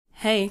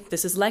Hey,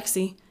 this is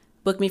Lexi.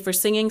 Book me for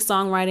singing,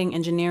 songwriting,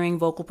 engineering,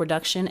 vocal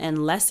production,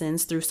 and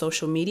lessons through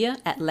social media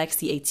at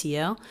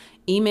LexiATL.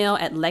 Email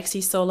at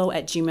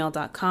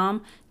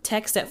lexisolo@gmail.com.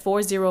 Text at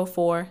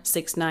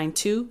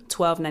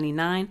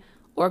 404-692-1299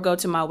 or go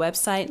to my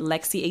website,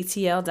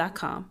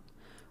 lexiatl.com.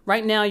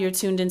 Right now, you're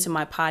tuned into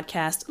my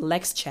podcast,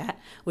 Lex Chat,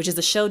 which is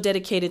a show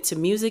dedicated to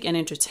music and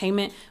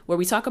entertainment, where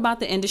we talk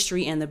about the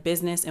industry and the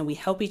business, and we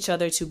help each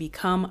other to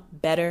become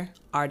better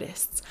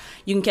artists.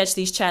 You can catch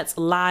these chats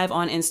live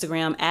on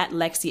Instagram at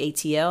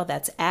LexiATL,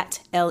 that's at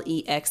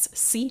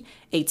LEXCATL,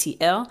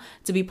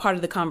 to be part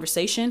of the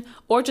conversation,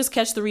 or just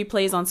catch the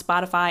replays on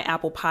Spotify,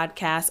 Apple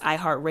Podcasts,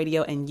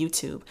 iHeartRadio, and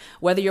YouTube.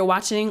 Whether you're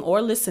watching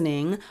or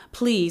listening,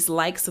 please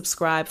like,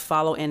 subscribe,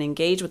 follow, and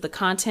engage with the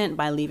content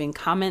by leaving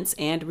comments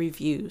and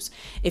reviews.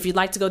 If you'd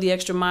like to go the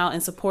extra mile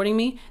in supporting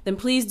me, then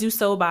please do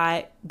so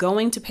by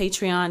going to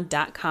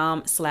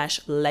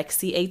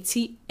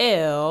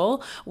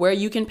patreon.com/LexiATL, where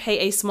you can pay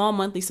a small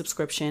monthly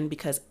subscription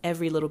because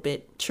every little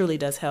bit truly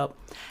does help.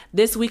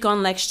 This week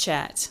on Lex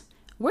Chat,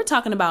 we're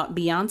talking about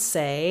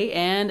Beyonce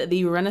and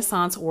the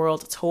Renaissance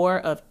World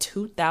Tour of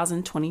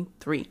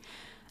 2023.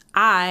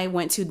 I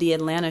went to the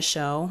Atlanta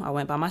show. I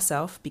went by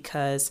myself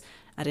because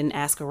I didn't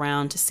ask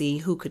around to see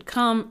who could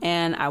come,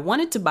 and I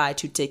wanted to buy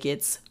 2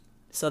 tickets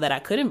so that I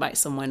could invite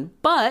someone,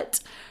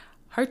 but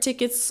her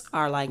tickets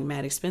are like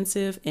mad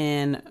expensive,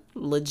 and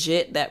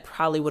legit that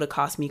probably would have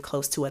cost me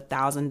close to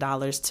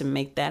 $1,000 to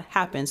make that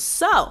happen.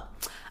 So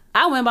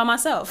I went by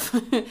myself,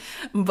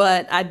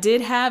 but I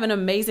did have an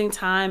amazing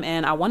time,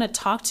 and I want to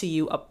talk to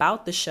you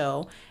about the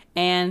show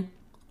and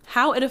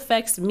how it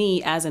affects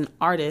me as an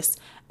artist,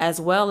 as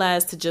well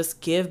as to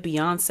just give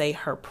Beyonce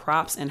her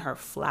props and her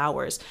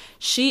flowers.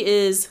 She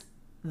is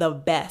the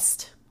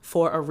best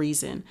for a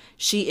reason.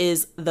 She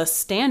is the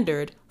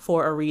standard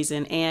for a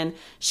reason, and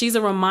she's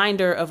a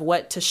reminder of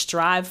what to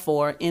strive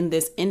for in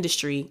this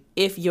industry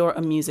if you're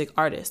a music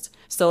artist.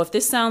 So if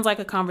this sounds like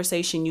a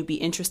conversation you'd be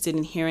interested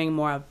in hearing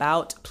more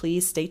about,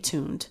 please stay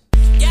tuned.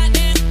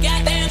 Goddamn,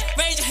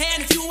 raise your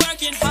hand if you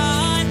working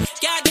hard.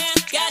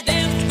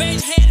 Goddamn,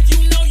 raise your hand if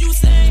you know you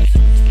say,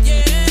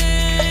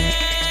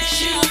 yeah.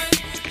 She work,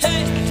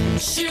 hey,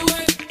 she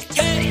work,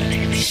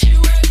 hey, she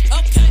work,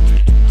 okay,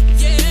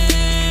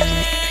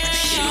 yeah.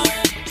 She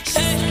work,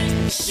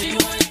 hey, she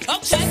work,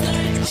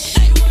 okay,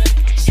 she work,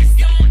 she's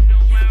gone.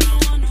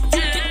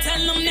 You can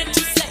tell them that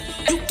you say,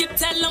 you can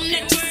tell them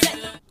that you say.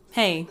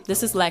 Hey,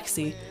 this is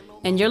Lexi,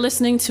 and you're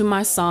listening to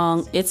my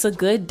song, It's a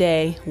Good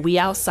Day, We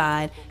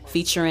Outside,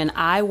 featuring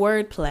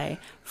iWordplay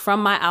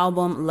from my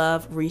album,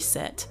 Love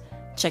Reset.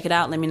 Check it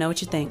out. Let me know what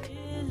you think.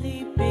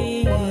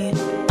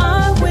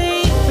 Are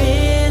we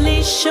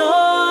really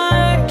sure?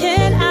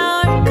 Can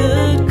our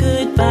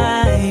good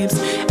vibes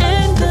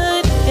and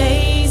good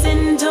days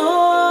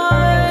endure?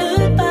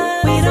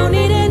 We don't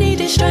need any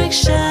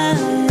distraction.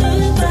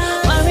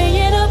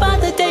 Worrying about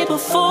the day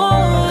before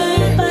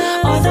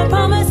or the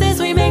promises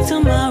we make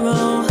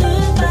tomorrow.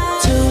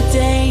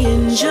 Today,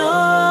 enjoy.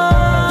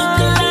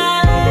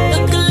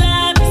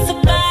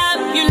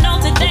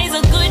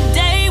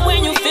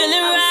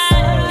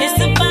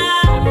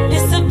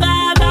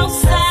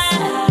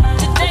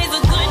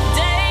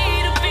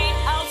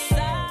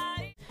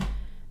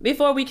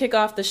 Before we kick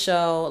off the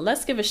show,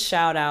 let's give a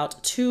shout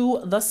out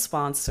to the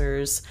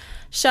sponsors.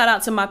 Shout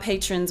out to my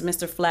patrons,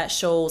 Mr. Flat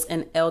Shoals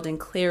and Eldon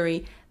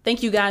Cleary.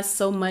 Thank you guys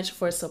so much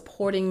for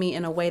supporting me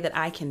in a way that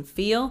I can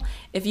feel.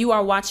 If you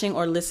are watching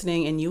or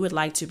listening and you would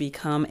like to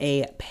become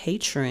a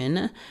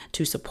patron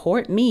to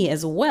support me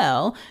as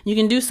well, you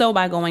can do so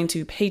by going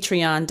to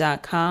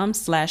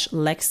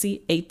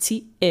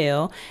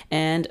patreon.com/LexiATL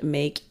and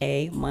make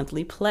a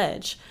monthly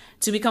pledge.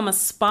 To become a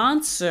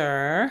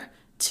sponsor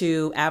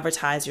to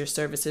advertise your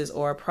services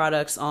or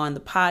products on the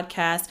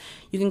podcast,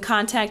 you can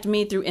contact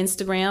me through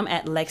Instagram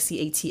at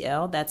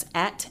LexiATL. That's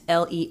at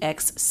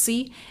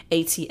LEXCATL.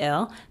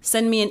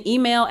 Send me an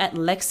email at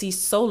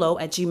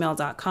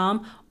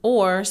lexisolo@gmail.com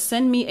or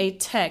send me a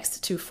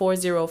text to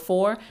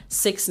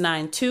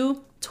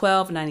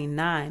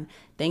 404-692-1299.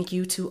 Thank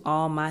you to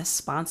all my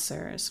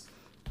sponsors.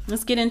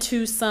 Let's get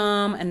into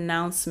some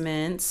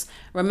announcements.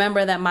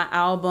 Remember that my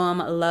album,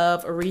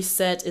 Love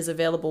Reset, is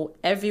available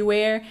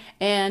everywhere,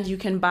 and you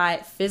can buy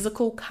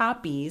physical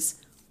copies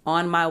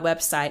on my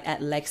website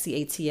at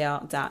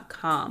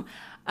lexiatl.com.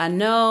 I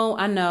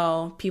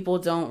know, people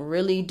don't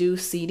really do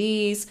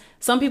CDs.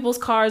 Some people's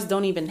cars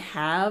don't even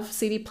have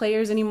CD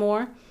players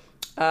anymore,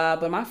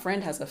 but my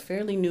friend has a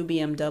fairly new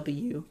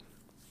BMW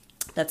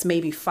that's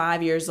maybe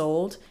 5 years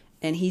old,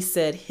 and he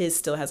said his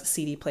still has a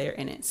CD player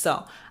in it.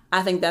 So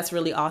I think that's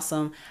really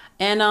awesome.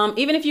 And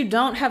even if you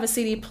don't have a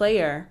CD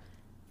player,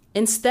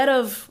 instead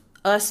of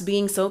us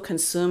being so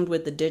consumed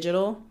with the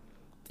digital,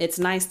 it's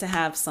nice to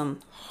have some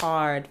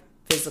hard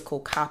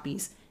physical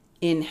copies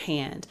in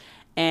hand.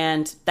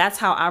 And that's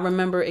how I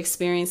remember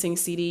experiencing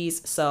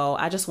CDs. So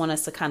I just want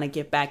us to kind of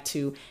get back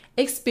to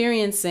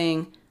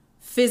experiencing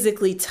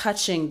physically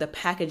touching the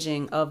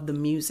packaging of the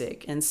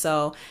music. And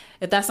so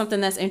if that's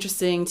something that's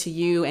interesting to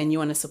you and you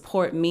want to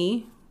support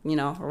me,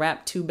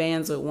 rap 2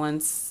 bands with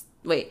one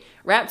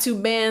wrap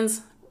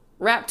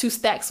two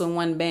stacks with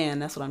one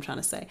band. That's what I'm trying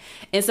to say.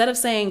 Instead of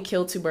saying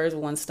kill two birds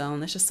with one stone,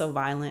 that's just so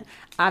violent.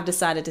 I've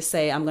decided to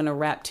say I'm going to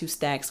wrap two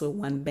stacks with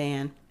one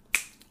band.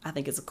 I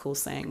think it's a cool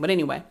saying. But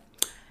anyway,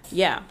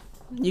 yeah,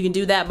 you can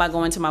do that by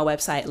going to my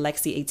website,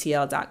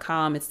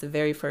 lexiatl.com. It's the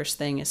very first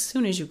thing as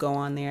soon as you go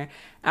on there.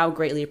 I would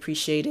greatly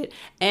appreciate it.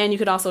 And you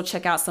could also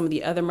check out some of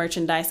the other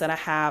merchandise that I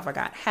have. I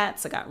got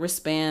hats, I got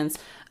wristbands.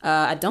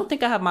 I don't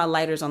think I have my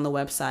lighters on the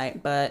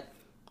website, but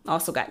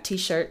also got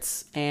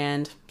t-shirts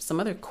and some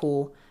other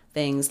cool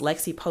things,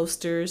 Lexi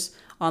posters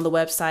on the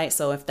website.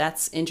 So if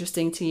that's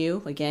interesting to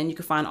you, again, you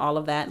can find all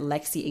of that at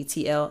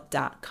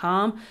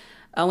lexiatl.com.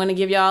 I'm going to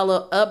give y'all a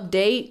little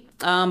update.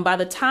 By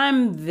the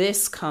time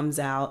this comes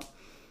out,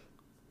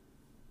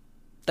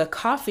 the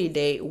coffee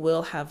date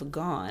will have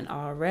gone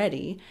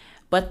already.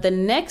 But the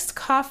next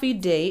coffee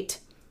date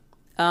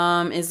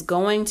is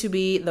going to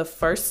be the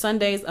first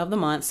Sundays of the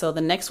month. So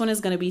the next one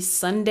is going to be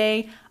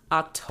Sunday,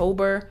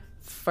 October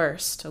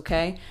 1st,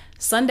 okay?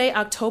 Sunday,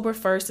 October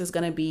 1st is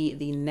going to be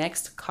the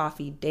next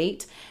coffee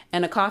date.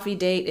 And a coffee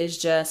date is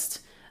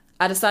just,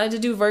 I decided to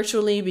do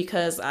virtually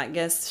because I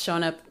guess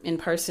showing up in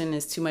person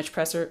is too much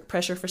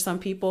pressure for some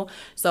people.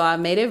 So I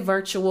made it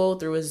virtual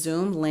through a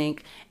Zoom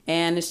link,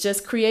 and it's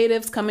just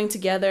creatives coming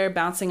together,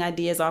 bouncing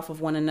ideas off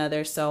of one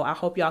another. So I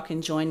hope y'all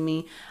can join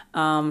me.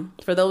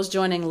 For those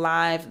joining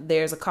live,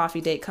 there's a coffee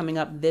date coming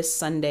up this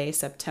Sunday,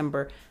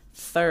 September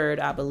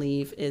 3rd, I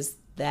believe is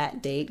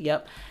that date.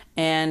 Yep.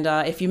 And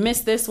if you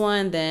missed this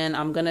one, then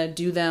I'm going to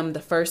do them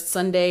the first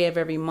Sunday of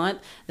every month.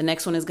 The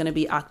next one is going to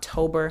be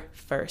October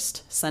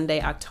 1st,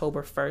 Sunday,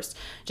 October 1st.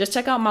 Just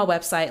check out my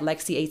website,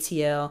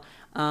 LexiATL,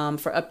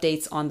 for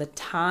updates on the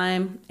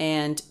time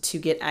and to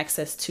get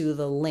access to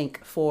the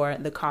link for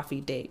the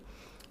coffee date.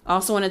 I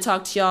also want to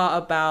talk to y'all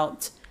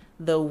about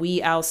the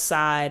We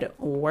Outside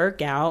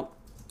workout.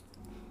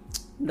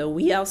 The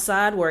We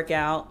Outside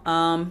workout.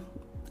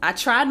 I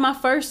tried my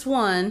first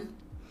one.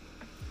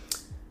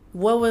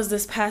 What was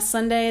this past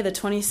Sunday, the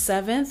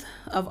 27th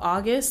of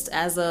August,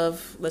 as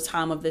of the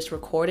time of this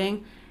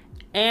recording.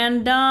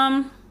 And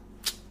I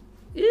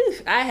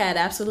had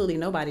absolutely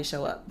nobody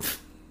show up.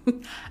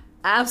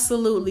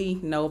 Absolutely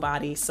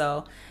nobody.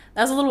 So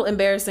that's a little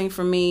embarrassing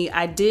for me.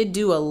 I did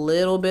do a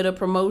little bit of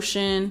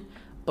promotion,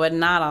 but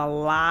not a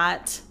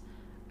lot.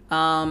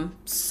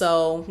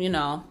 So, you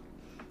know,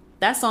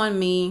 that's on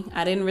me.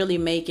 I didn't really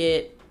make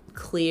it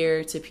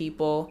clear to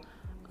people.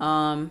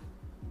 It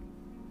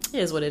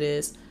is what it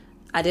is.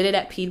 I did it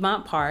at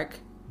Piedmont Park,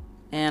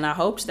 and I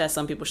hoped that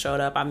some people showed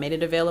up. I made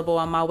it available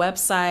on my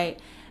website,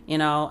 you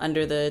know,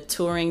 under the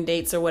touring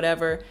dates or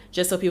whatever,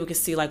 just so people could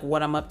see like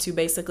what I'm up to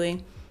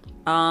basically.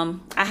 I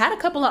had a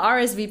couple of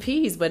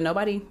RSVPs, but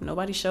nobody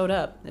showed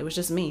up. It was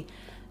just me.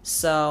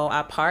 So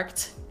I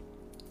parked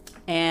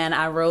and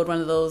I rode one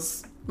of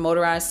those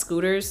motorized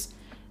scooters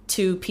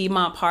to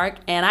Piedmont Park,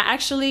 and I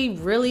actually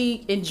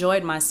really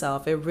enjoyed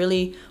myself. It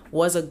really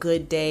was a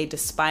good day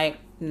despite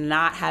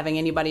not having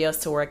anybody else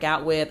to work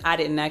out with. I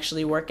didn't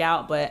actually work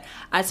out, but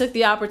I took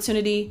the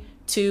opportunity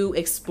to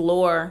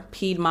explore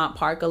Piedmont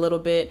Park a little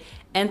bit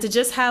and to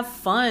just have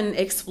fun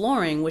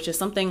exploring, which is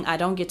something I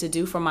don't get to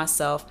do for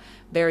myself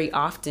very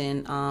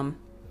often.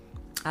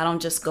 I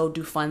don't just go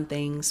do fun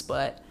things,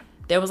 but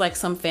there was like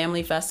some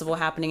family festival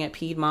happening at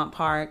Piedmont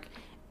Park,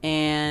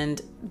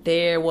 and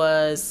there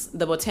was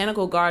the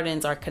botanical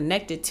gardens are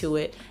connected to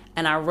it.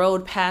 And I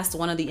rode past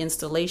one of the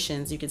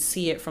installations. You could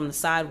see it from the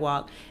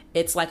sidewalk.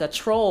 It's like a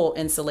troll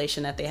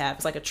installation that they have.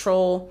 It's like a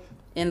troll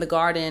in the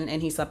garden,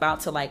 and he's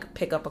about to like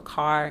pick up a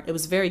car. It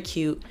was very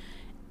cute.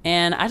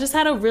 And I just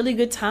had a really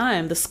good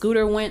time. The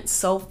scooter went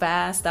so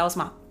fast. That was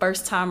my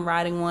first time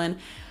riding one.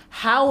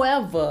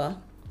 However,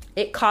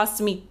 it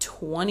cost me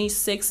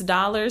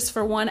 $26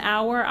 for 1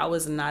 hour. I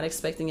was not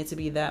expecting it to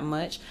be that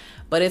much,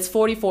 but it's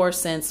 44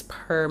 cents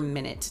per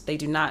minute. They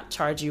do not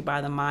charge you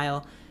by the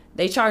mile.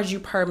 They charge you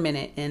per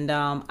minute. And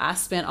I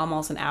spent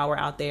almost an hour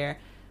out there,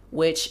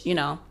 which, you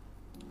know,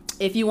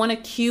 if you want a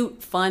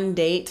cute, fun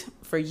date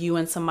for you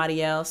and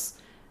somebody else,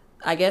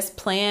 I guess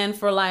plan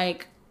for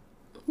like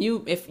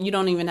if you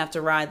don't even have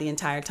to ride the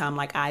entire time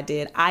like I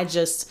did. I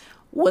just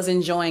was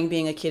enjoying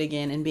being a kid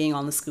again and being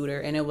on the scooter,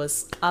 and it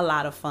was a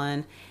lot of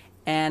fun.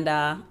 And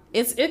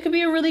it could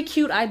be a really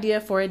cute idea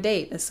for a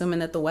date, assuming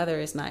that the weather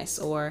is nice.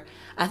 Or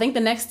I think the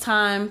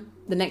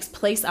next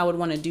place I would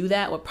want to do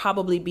that would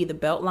probably be the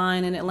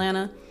Beltline in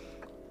Atlanta.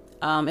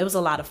 It was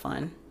a lot of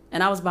fun,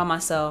 and I was by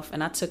myself,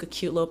 and I took a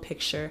cute little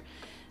picture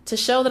to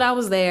show that I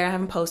was there. I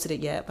haven't posted it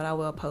yet, but I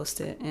will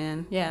post it.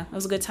 And yeah, it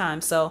was a good time.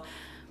 So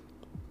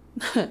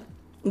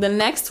the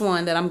next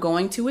one that I'm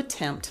going to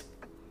attempt,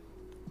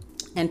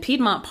 and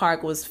Piedmont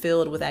Park was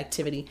filled with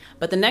activity,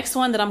 but the next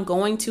one that I'm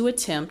going to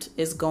attempt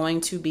is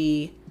going to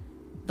be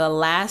the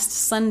last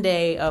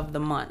Sunday of the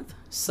month.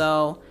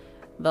 So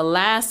the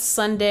last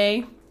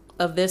Sunday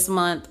of this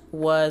month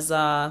was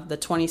the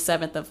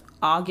 27th of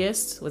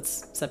August.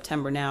 It's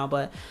September now,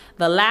 but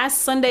the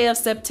last Sunday of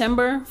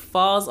September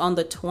falls on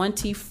the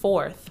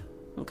 24th.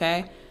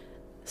 Okay,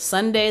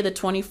 Sunday the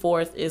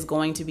 24th is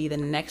going to be the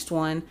next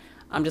one.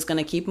 I'm just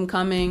going to keep them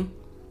coming.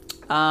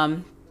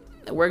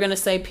 We're going to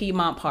say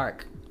Piedmont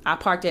Park. I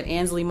parked at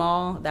Ansley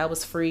Mall. That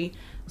was free.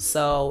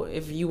 So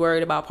if you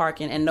worried about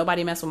parking, and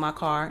nobody messed with my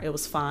car, it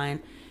was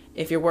fine.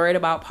 If you're worried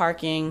about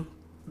parking,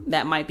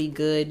 that might be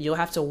good. You'll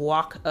have to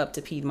walk up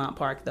to Piedmont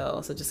Park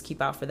though, so just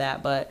keep out for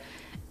that. But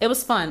it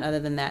was fun other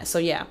than that. So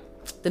yeah,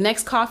 the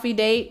next coffee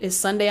date is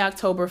Sunday,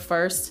 October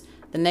 1st.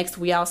 The next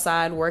We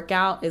Outside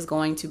workout is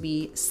going to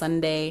be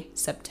Sunday,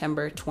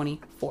 September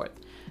 24th.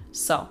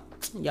 So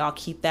y'all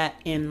keep that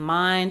in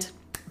mind.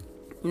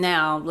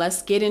 Now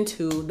let's get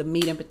into the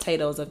meat and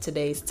potatoes of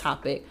today's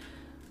topic.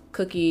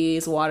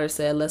 Cookies Water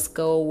said, let's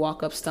go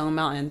walk up Stone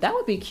Mountain. That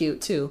would be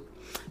cute too.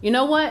 You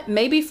know what?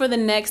 Maybe for the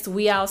next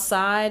We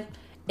Outside,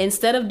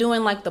 instead of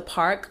doing like the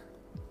park,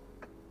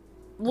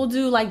 we'll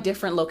do like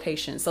different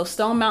locations. So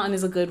Stone Mountain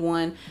is a good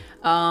one.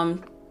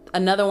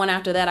 Another one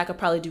after that, I could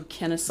probably do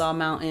Kennesaw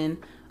Mountain.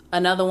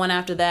 Another one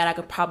after that, I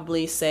could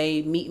probably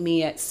say meet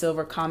me at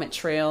Silver Comet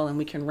Trail and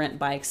we can rent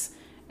bikes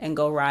and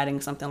go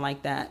riding, something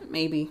like that.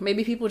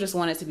 Maybe people just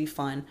want it to be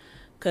fun,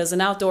 because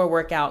an outdoor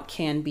workout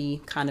can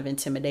be kind of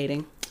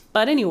intimidating.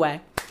 But anyway,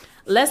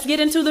 let's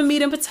get into the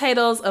meat and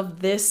potatoes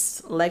of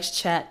this Lex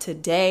Chat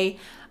today.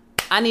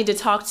 I need to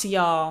talk to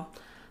y'all,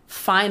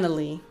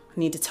 finally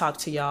need to talk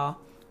to y'all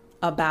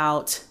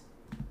about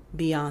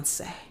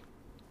Beyonce.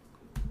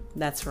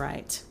 That's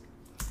right,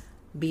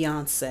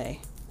 Beyonce.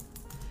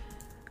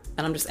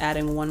 And I'm just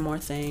adding one more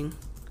thing.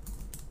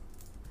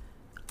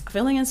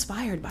 Feeling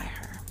inspired by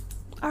her.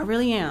 I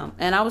really am.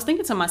 And I was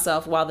thinking to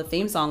myself while the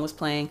theme song was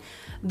playing,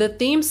 the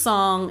theme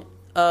song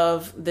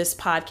of this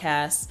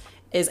podcast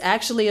is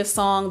actually a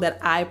song that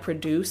I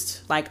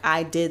produced. Like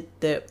I did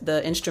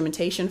the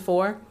instrumentation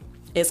for.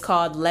 It's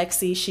called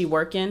Lexi, She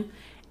Workin'.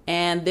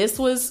 And this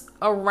was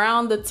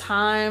around the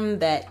time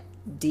that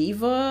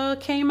Diva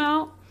came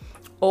out,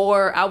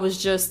 or I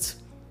was just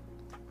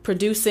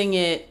producing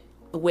it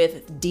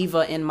with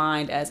Diva in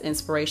mind as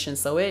inspiration.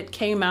 So it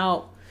came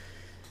out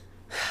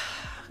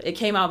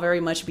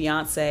very much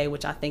Beyonce,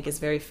 which I think is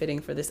very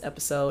fitting for this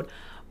episode.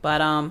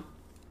 But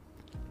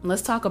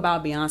let's talk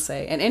about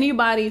Beyonce. And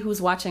anybody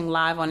who's watching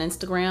live on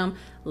Instagram,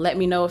 let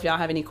me know if y'all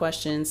have any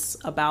questions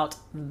about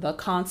the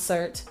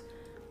concert.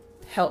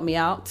 Help me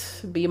out.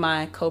 Be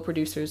my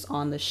co-producers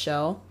on the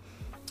show.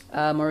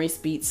 Maurice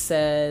Beats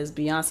says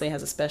Beyonce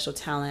has a special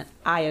talent.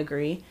 I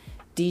agree.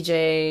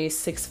 DJ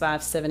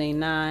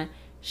 65789,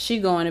 she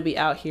going to be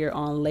out here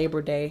on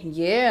Labor Day.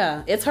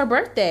 Yeah, it's her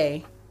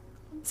birthday,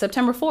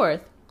 September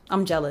 4th.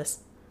 I'm jealous.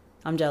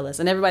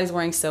 And everybody's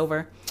wearing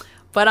silver.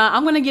 But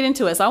I'm going to get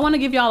into it. So I want to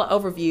give y'all an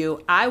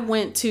overview. I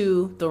went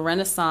to the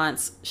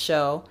Renaissance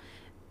show.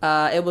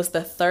 It was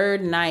the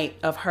third night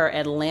of her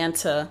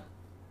Atlanta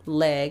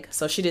leg.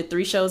 So she did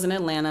 3 shows in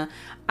Atlanta.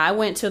 I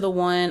went to the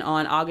one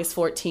on August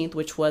 14th,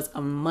 which was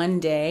a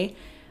Monday.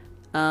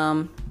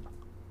 I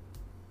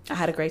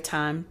had a great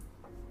time.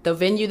 The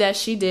venue that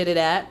she did it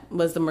at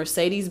was the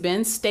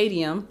Mercedes-Benz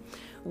Stadium,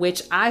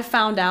 which I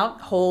found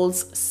out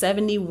holds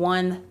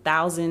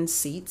 71,000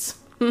 seats.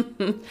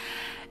 And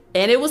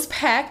it was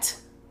packed.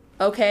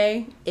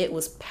 Okay, it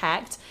was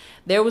packed.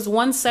 There was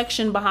one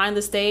section behind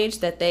the stage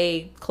that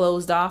they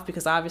closed off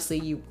because obviously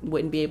you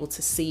wouldn't be able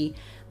to see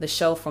the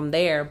show from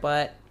there,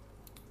 but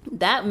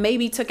that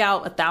maybe took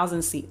out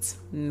 1,000 seats,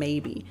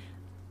 maybe.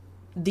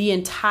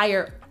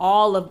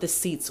 All of the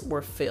seats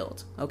were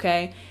filled,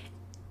 okay?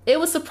 It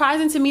was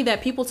surprising to me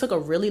that people took a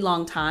really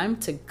long time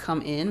to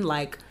come in.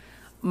 Like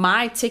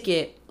I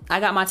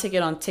got my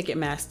ticket on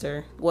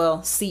Ticketmaster, well,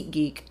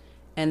 SeatGeek,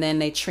 and then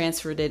they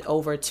transferred it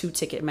over to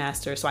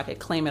Ticketmaster so I could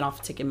claim it off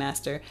of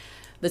Ticketmaster.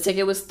 The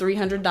ticket was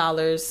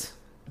 $300,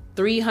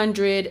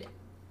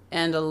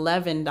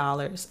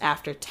 $311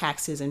 after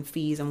taxes and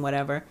fees and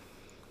whatever.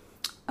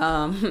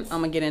 I'm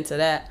gonna get into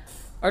that.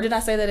 Or did I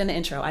say that in the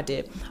intro? I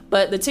did.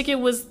 But the ticket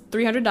was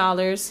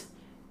 $300,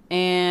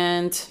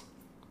 and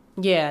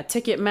yeah,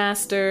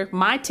 Ticketmaster.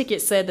 My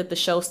ticket said that the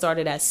show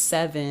started at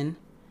 7.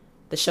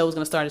 The show was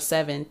gonna start at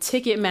 7.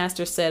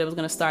 Ticketmaster said it was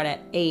gonna start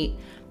at 8.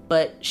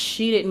 But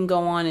she didn't go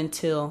on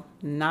until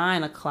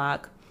 9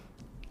 o'clock.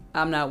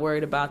 I'm not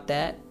worried about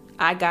that.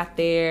 I got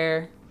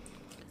there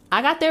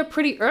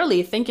pretty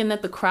early thinking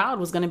that the crowd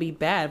was going to be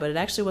bad, but it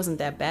actually wasn't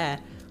that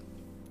bad.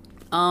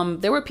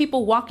 There were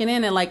people walking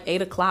in at like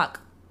 8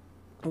 o'clock,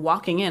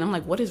 walking in. I'm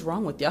like, what is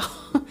wrong with y'all?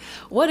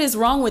 What is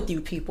wrong with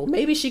you people?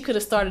 Maybe she could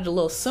have started a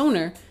little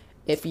sooner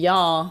if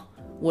y'all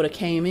would have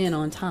came in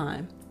on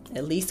time.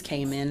 At least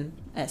came in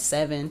at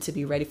 7 to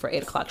be ready for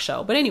 8 o'clock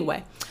show. But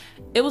anyway,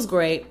 it was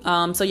great.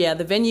 So yeah,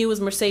 the venue was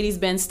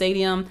Mercedes-Benz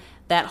Stadium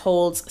that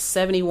holds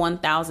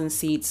 71,000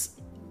 seats,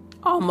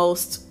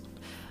 almost,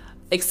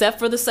 except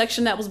for the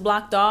section that was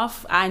blocked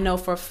off. I know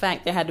for a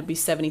fact there had to be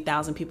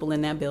 70,000 people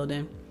in that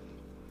building.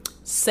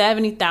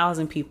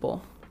 70,000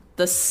 people.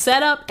 The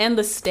setup and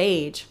the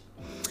stage.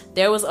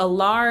 There was a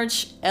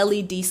large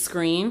LED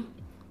screen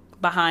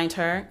behind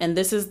her. And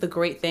this is the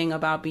great thing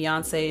about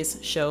Beyonce's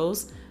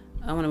shows.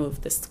 I want to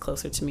move this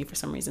closer to me for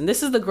some reason.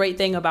 This is the great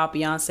thing about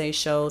Beyonce's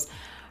shows.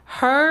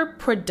 Her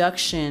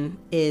production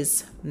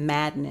is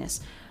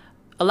madness.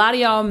 a lot of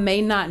y'all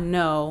may not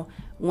know,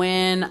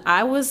 when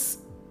I was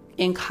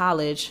in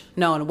college,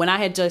 no, when I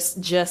had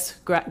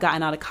just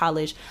gotten out of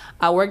college,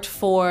 I worked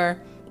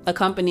for a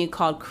company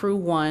called Crew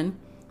One,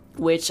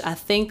 which I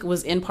think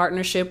was in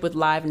partnership with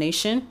Live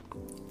Nation.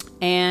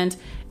 And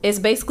it's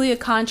basically a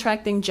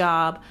contracting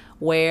job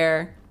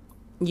where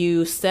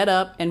you set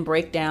up and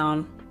break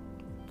down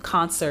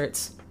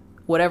concerts.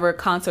 Whatever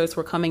concerts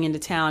were coming into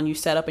town, you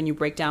set up and you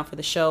break down for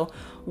the show.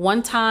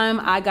 One time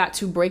I got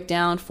to break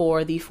down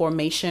for the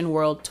Formation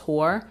World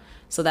Tour.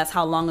 So that's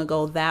how long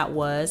ago that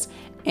was.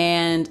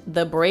 And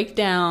the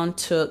breakdown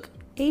took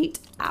 8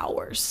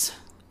 hours.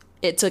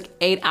 It took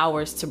 8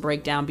 hours to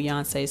break down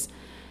Beyonce's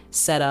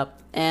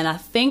setup. And I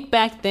think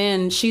back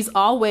then, she's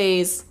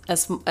always,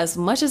 as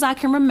much as I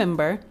can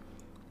remember,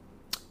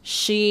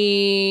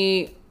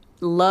 she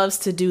loves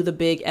to do the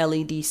big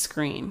LED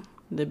screen.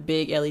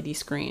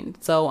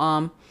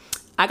 So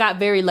I got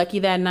very lucky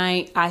that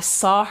night. I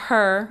saw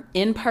her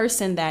in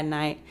person that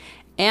night.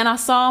 And I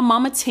saw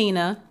Mama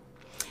Tina.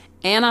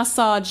 And I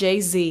saw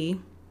Jay-Z.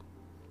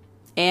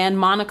 And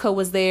Monica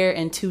was there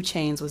and 2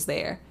 Chainz was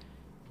there.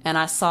 And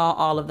I saw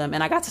all of them.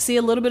 And I got to see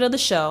a little bit of the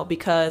show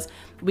because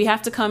we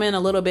have to come in a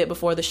little bit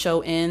before the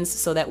show ends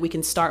so that we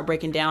can start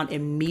breaking down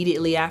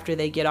immediately after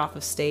they get off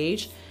of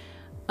stage.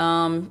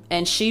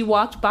 And she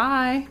walked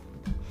by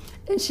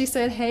and she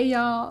said, "Hey,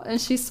 y'all." And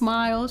she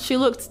smiled. She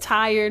looked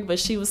tired, but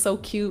she was so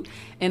cute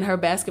in her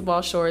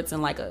basketball shorts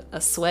and like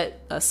a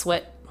sweat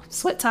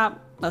top,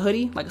 a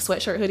hoodie, like a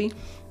sweatshirt hoodie.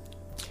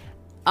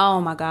 Oh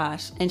my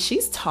gosh. And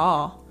she's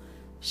tall.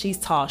 She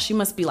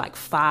must be like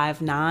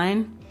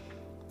 5'9".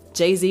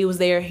 Jay-Z was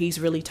there.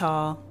 He's really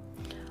tall.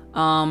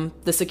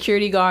 The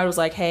security guard was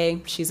like,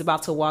 "Hey, she's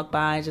about to walk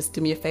by. Just do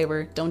me a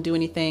favor. Don't do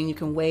anything. You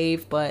can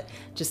wave, but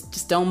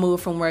just don't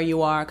move from where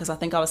you are." Because I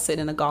think I was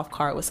sitting in a golf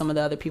cart with some of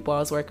the other people I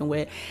was working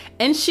with.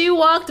 And she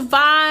walked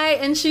by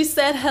and she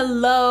said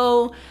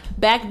hello.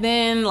 Back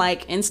then,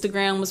 like,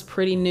 Instagram was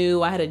pretty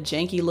new. I had a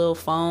janky little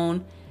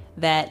phone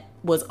that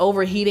was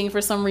overheating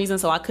for some reason,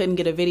 so I couldn't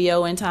get a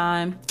video in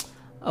time.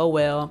 Oh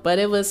well, but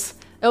it was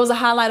a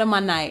highlight of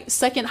my night.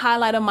 Second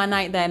highlight of my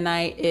night that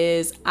night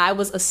is I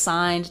was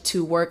assigned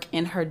to work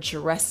in her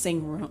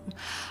dressing room.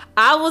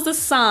 I was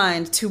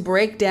assigned to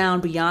break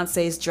down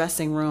Beyonce's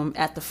dressing room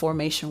at the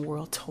Formation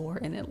World Tour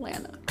in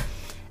Atlanta.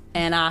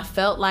 And I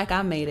felt like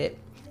I made it.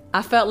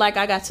 I felt like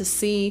I got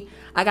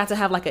to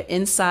have like an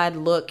inside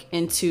look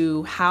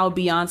into how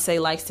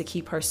Beyonce likes to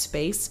keep her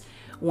space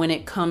when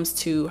it comes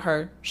to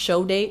her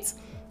show dates.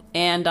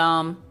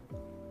 And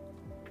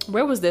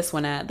where was this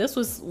one at? This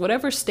was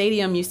whatever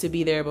stadium used to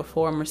be there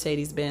before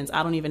Mercedes-Benz.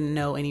 I don't even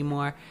know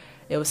anymore.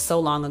 It was so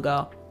long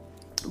ago.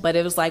 But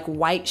it was like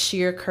white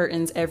sheer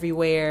curtains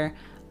everywhere.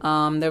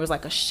 There was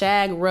like a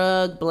shag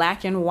rug,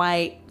 black and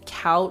white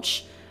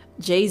couch.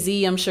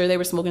 Jay-Z, I'm sure they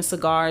were smoking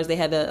cigars. They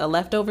had a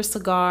leftover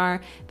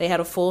cigar. They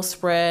had a full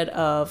spread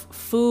of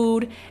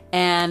food.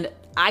 And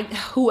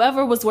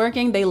whoever was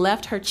working, they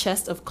left her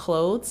chest of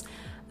clothes.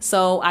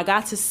 So I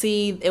got to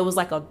see, it was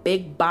like a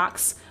big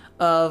box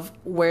of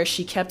where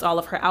she kept all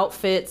of her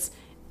outfits,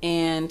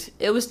 and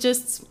it was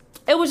just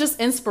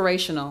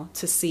inspirational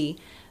to see.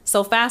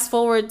 So fast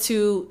forward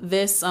to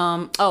this,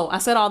 I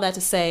said all that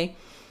to say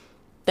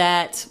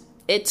that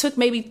it took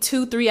maybe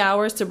 2-3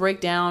 hours to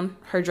break down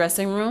her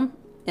dressing room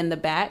in the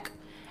back.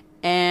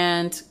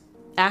 And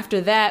after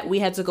that, we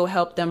had to go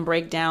help them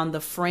break down the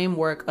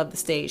framework of the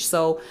stage.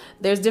 So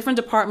there's different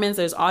departments.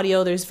 There's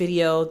audio, there's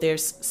video,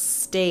 there's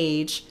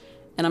stage.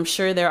 And I'm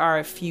sure there are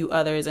a few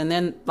others. And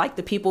then like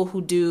the people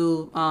who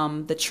do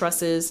the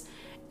trusses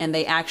and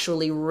they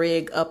actually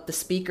rig up the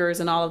speakers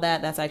and all of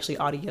that, that's actually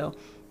audio.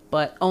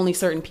 But only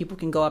certain people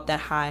can go up that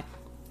high.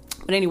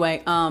 But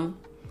anyway,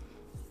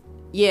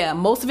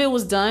 most of it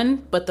was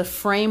done, but the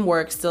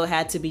framework still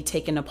had to be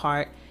taken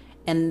apart.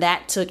 And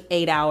that took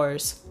 8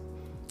 hours.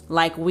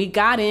 Like we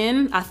got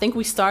in, I think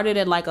we started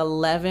at like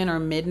 11 or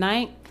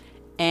midnight.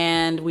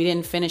 And we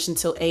didn't finish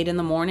until 8 in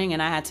the morning,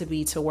 and I had to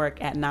be to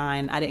work at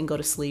 9. I didn't go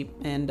to sleep,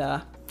 and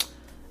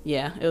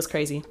it was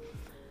crazy.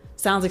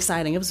 Sounds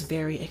exciting. It was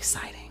very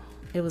exciting.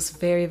 It was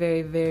very,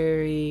 very,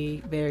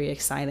 very, very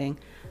exciting.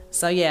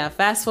 So yeah,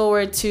 fast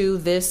forward to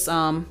this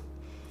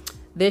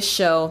this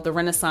show, The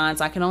Renaissance.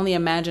 I can only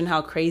imagine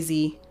how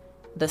crazy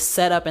the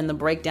setup and the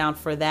breakdown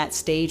for that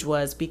stage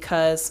was,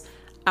 because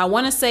I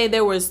want to say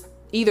there was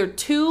either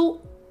 2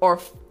 or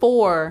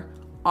 4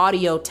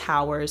 audio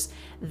towers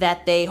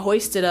that they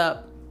hoisted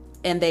up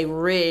and they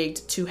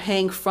rigged to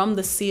hang from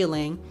the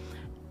ceiling,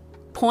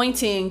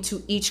 pointing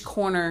to each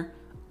corner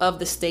of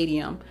the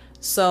stadium.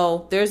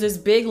 So there's this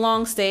big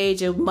long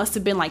stage. It must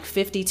have been like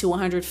 50 to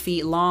 100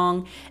 feet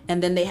long.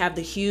 And then they have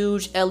the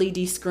huge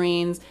LED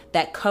screens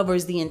that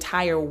covers the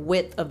entire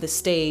width of the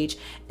stage.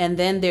 And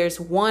then there's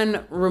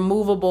one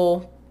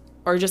removable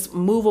or just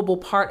movable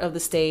part of the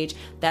stage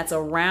that's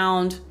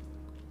around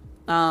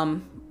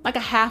like a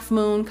half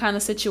moon kind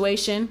of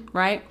situation,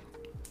 right?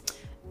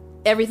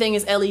 Everything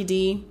is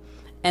LED.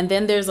 And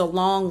then there's a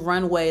long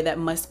runway that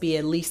must be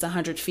at least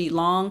 100 feet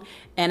long.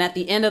 And at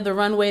the end of the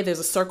runway, there's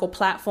a circle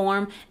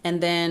platform.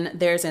 And then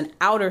there's an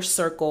outer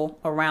circle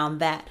around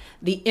that.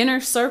 The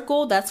inner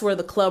circle, that's where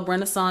the Club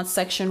Renaissance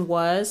section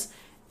was.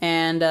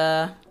 And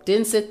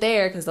didn't sit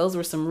there because those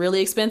were some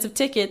really expensive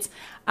tickets.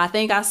 I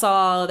think I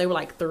saw they were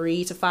like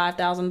 $3,000 to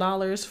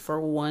 $5,000 for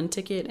one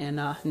ticket. And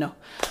no,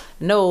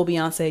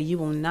 Beyonce, you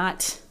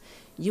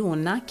will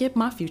not get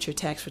my future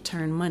tax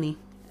return money.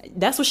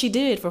 That's what she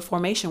did for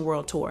Formation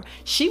World Tour.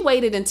 She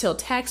waited until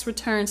tax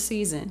return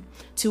season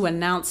to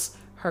announce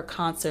her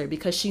concert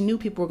because she knew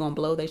people were going to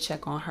blow their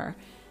check on her.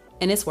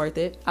 And it's worth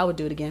it. I would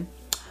do it again.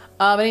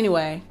 But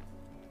anyway,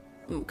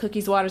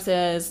 Cookies Water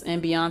says,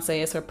 and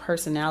Beyonce is her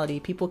personality.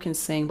 People can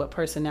sing, but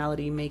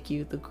personality make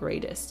you the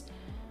greatest.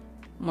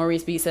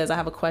 Maurice B says, I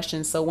have a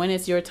question. So when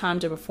it's your time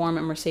to perform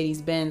at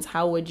Mercedes-Benz,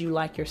 how would you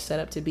like your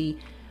setup to be?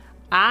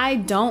 I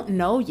don't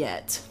know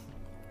yet.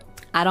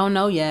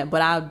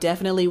 But I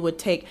definitely would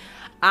take,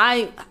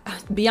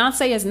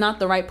 Beyonce is not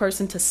the right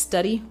person to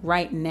study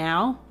right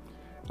now.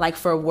 Like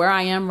for where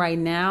I am right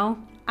now,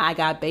 I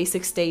got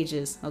basic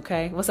stages.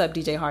 Okay. What's up,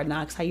 DJ Hard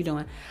Knocks? How you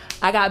doing?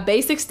 I got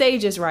basic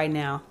stages right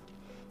now.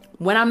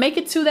 When I make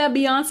it to that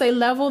Beyonce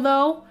level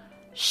though,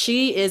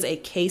 she is a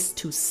case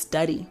to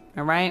study.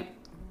 All right.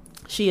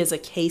 She is a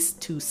case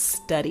to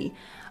study.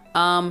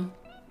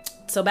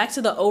 So back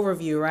to the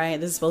overview, right?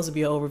 This is supposed to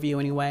be an overview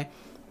anyway.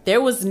 There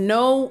was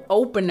no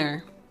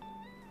opener.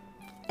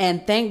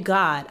 And thank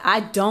God, I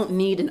don't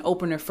need an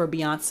opener for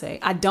Beyonce.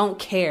 I don't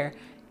care.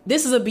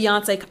 This is a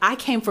Beyonce. I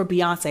came for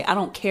Beyonce. I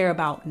don't care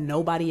about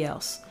nobody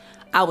else.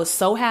 I was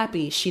so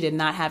happy she did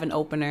not have an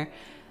opener.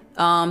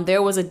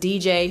 There was a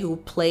DJ who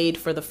played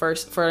for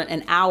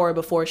an hour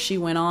before she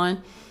went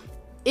on.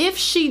 If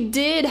she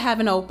did have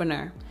an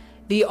opener,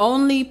 the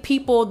only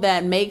people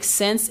that make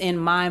sense in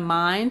my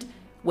mind,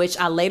 which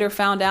I later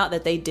found out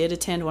that they did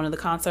attend one of the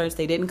concerts.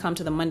 They didn't come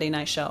to the Monday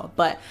night show.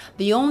 But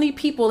the only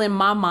people in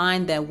my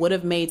mind that would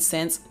have made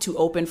sense to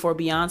open for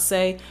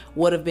Beyonce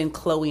would have been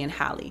Chloe and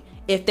Halle.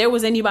 If there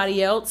was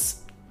anybody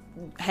else,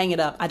 hang it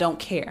up. I don't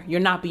care.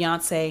 You're not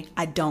Beyonce.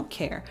 I don't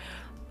care.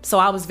 So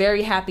I was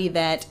very happy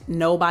that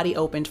nobody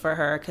opened for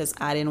her because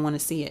I didn't want to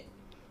see it.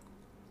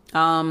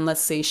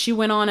 Let's see. She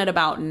went on at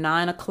about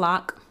 9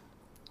 o'clock.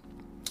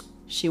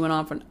 She went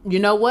on for, you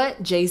know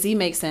what? Jay-Z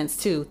makes sense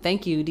too.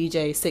 Thank you,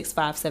 DJ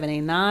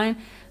 65789.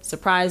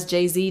 Surprised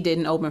Jay-Z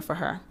didn't open for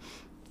her.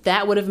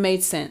 That would have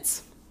made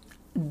sense.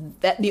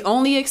 That the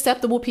only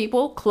acceptable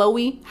people,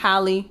 Chloe,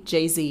 Halle,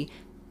 Jay-Z.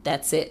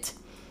 That's it.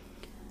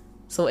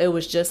 So it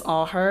was just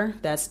all her.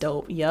 That's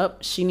dope.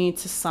 Yup. She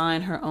needs to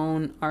sign her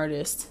own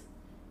artist.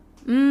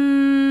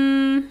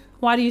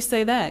 Why do you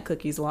say that,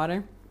 Cookies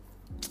Water?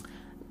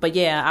 But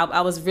yeah,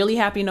 I was really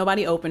happy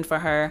nobody opened for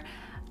her.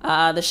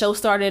 The show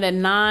started at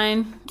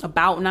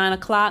about 9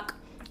 o'clock,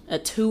 a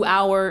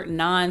 2-hour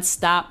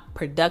non-stop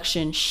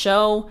production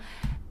show.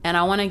 And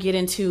I want to get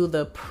into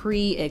the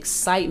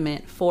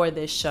pre-excitement for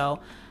this show.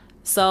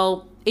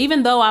 So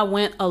even though I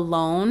went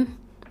alone,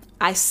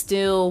 I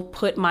still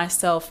put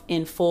myself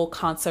in full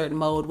concert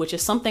mode, which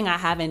is something I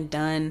haven't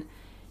done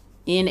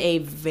in a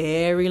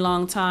very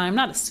long time.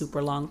 Not a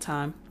super long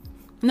time.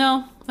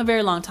 No, a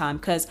very long time,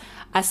 because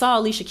I saw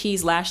Alicia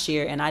Keys last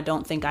year and I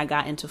don't think I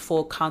got into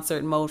full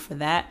concert mode for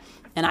that.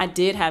 And I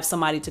did have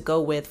somebody to go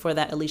with for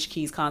that Alicia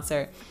Keys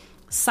concert.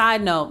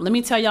 Side note, let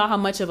me tell y'all how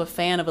much of a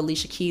fan of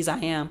Alicia Keys I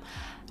am.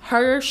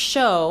 Her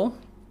show,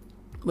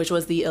 which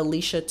was the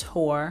Alicia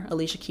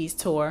Keys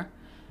tour,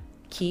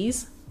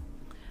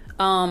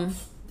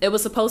 it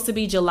was supposed to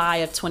be July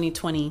of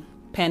 2020.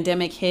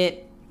 Pandemic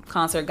hit,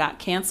 concert got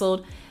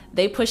canceled.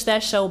 They pushed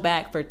that show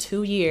back for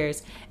 2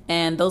 years.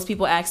 And those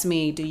people asked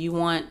me, do you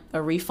want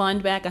a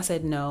refund back? I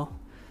said, no,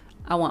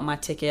 I want my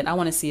ticket. I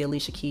want to see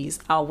Alicia Keys.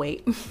 I'll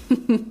wait.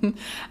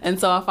 And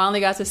so I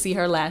finally got to see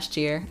her last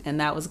year, and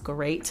that was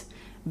great.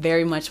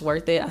 Very much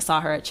worth it. I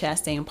saw her at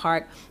Chastain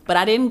Park, but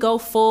I didn't go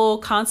full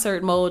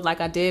concert mode like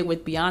I did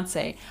with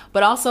Beyonce.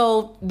 But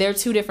also, they're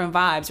two different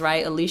vibes,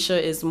 right?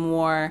 Alicia is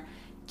more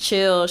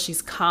chill.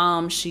 She's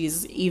calm.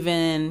 She's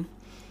even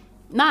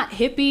not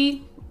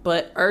hippie,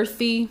 but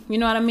earthy. You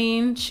know what I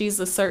mean? She's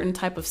a certain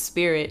type of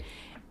spirit.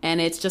 And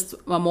it's just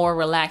a more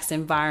relaxed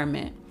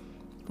environment.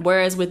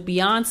 Whereas with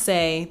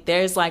Beyonce,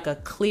 there's like a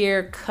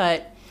clear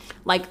cut,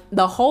 like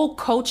the whole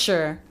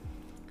culture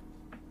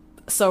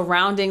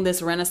surrounding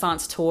this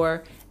Renaissance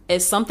tour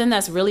is something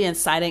that's really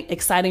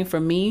exciting for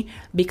me,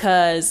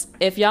 because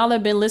if y'all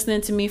have been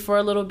listening to me for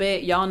a little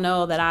bit, y'all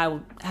know that I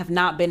have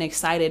not been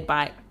excited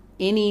by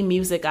any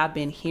music I've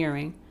been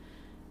hearing.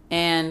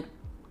 And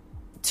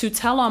to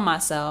tell on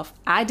myself,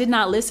 I did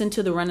not listen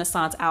to the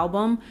Renaissance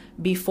album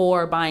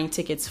before buying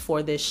tickets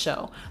for this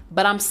show.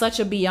 But I'm such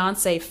a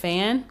Beyonce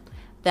fan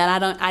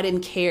that I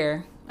didn't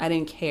care. I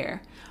didn't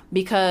care,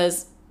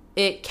 because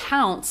it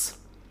counts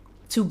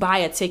to buy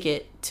a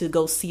ticket to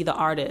go see the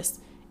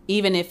artist,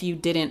 even if you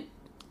didn't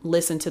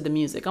listen to the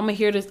music. I'm gonna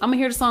hear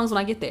the songs when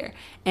I get there.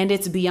 And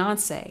it's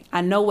Beyonce.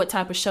 I know what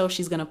type of show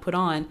she's gonna put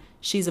on.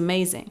 She's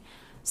amazing.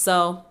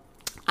 So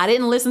I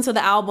didn't listen to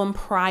the album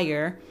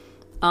prior.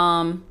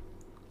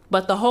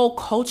 But the whole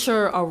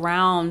culture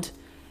around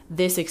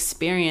this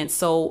experience.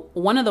 So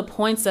one of the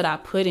points that I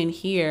put in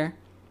here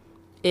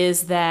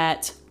is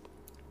that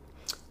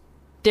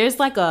there's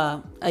like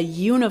a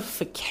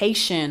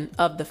unification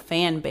of the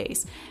fan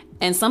base.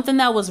 And something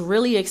that was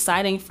really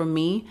exciting for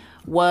me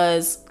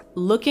was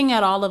looking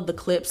at all of the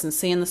clips and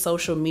seeing the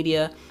social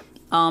media.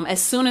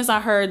 As soon as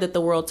I heard that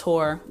the world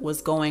tour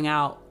was going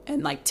out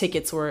and like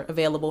tickets were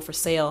available for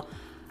sale,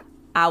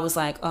 I was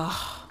like,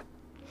 oh,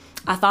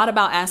 I thought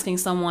about asking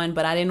someone,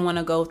 but I just didn't want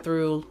to go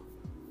through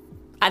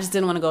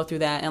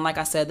that. And like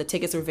I said, the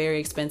tickets were very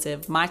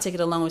expensive. My ticket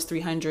alone was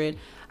 $300.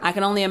 I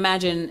can only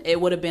imagine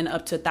it would have been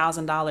up to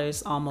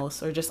 $1,000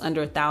 almost, or just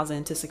under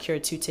 $1,000 to secure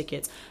 2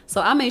 tickets.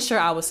 So I made sure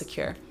I was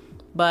secure.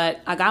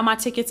 But I got my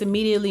tickets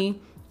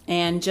immediately,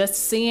 and just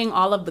seeing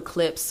all of the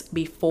clips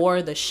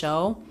before the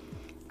show,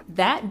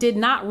 that did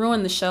not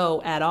ruin the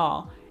show at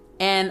all.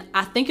 And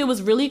I think it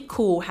was really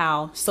cool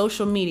how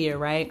social media,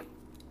 right?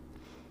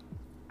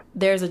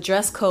 There's a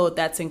dress code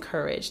that's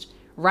encouraged.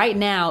 Right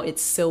now,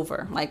 it's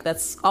silver. Like,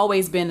 that's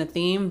always been a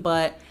theme,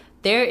 but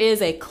there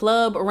is a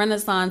Club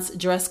Renaissance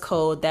dress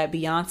code that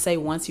Beyonce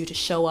wants you to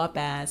show up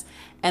as.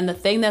 And the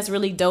thing that's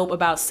really dope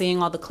about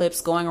seeing all the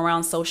clips going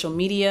around social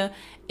media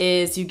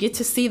is you get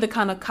to see the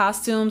kind of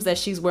costumes that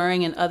she's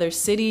wearing in other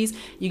cities.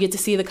 You get to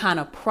see the kind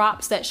of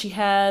props that she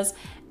has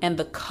and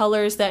the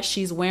colors that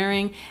she's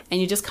wearing, and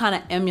you just kind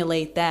of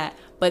emulate that.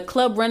 But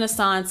Club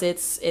Renaissance,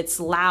 it's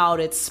loud,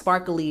 it's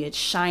sparkly, it's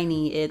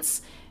shiny,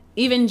 it's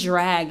even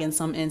drag in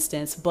some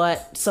instance.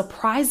 But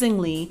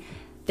surprisingly,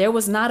 there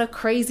was not a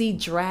crazy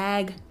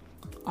drag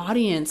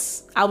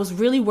audience. I was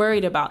really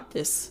worried about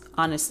this,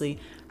 honestly,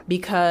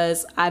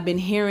 because I've been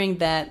hearing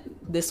that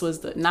this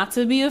was not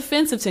to be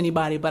offensive to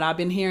anybody, but I've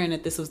been hearing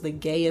that this was the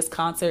gayest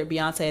concert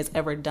Beyonce has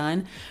ever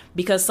done,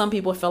 because some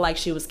people feel like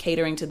she was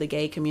catering to the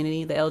gay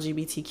community, the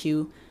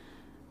LGBT.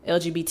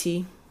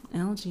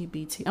 I'm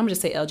gonna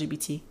just say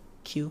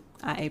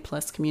LGBTQIA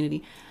plus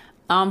community.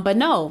 But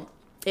no,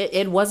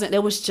 it wasn't.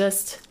 It was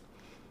just,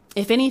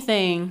 if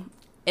anything,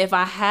 if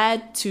I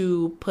had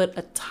to put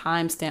a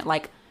timestamp,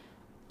 like,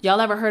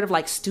 y'all ever heard of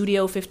like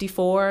Studio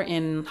 54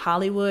 in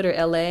Hollywood or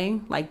LA,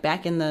 like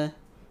back in the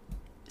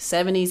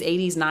 70s,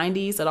 80s,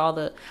 90s, at all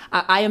the,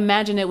 I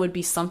imagine it would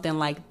be something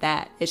like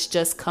that. It's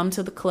just come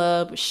to the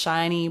club,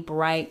 shiny,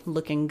 bright,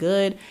 looking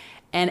good,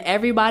 and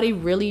everybody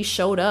really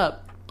showed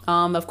up.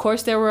 Of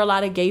course, there were a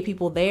lot of gay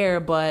people there,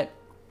 but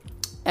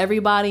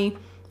everybody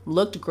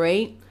looked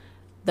great.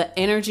 The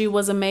energy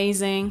was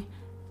amazing.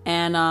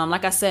 And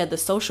like I said, the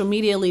social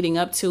media leading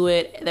up to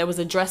it, there was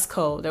a dress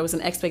code, there was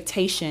an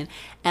expectation.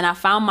 And I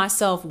found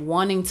myself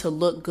wanting to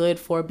look good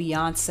for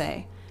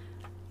Beyonce.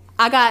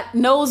 I got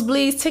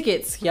nosebleed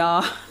tickets,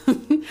 y'all.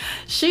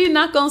 She's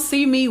not going to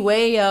see me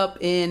way up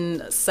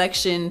in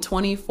section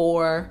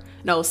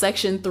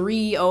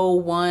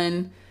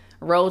 301,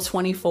 row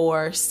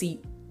 24,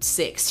 seat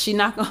 6. She's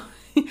not going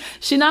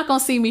to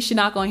see me. She's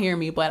not going to hear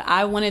me. But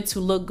I wanted to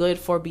look good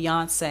for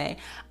Beyonce.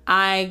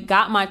 I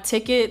got my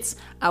tickets.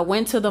 I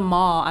went to the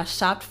mall. I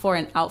shopped for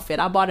an outfit.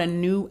 I bought a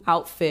new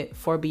outfit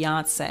for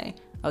Beyonce.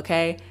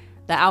 Okay.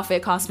 The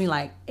outfit cost me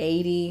like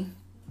 $80.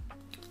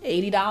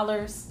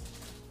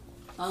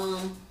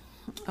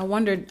 I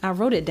wondered, I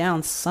wrote it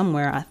down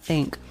somewhere, I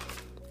think,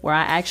 where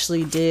I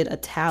actually did a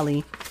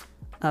tally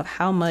of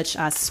how much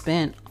I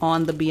spent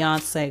on the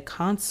Beyonce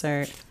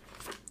concert.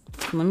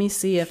 Let me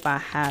see if I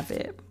have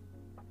it.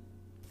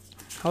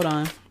 Hold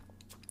on.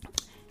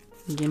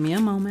 Give me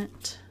a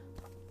moment.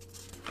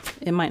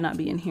 It might not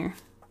be in here.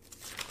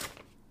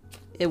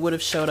 It would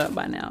have showed up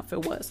by now if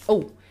it was.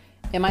 Oh,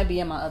 it might be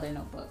in my other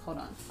notebook. Hold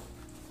on.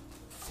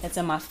 It's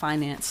in my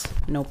finance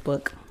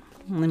notebook.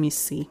 Let me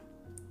see.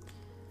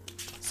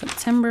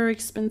 September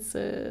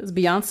expenses.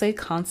 Beyonce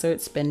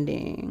concert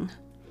spending.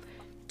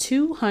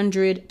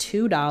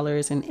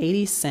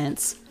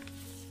 $202.80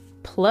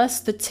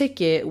 plus the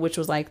ticket, which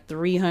was like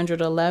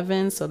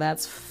 $311. So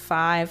that's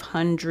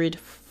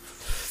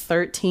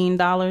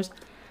 $513.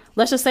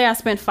 Let's just say I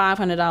spent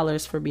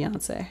 $500 for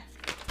Beyonce.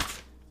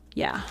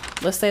 Yeah,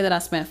 let's say that I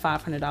spent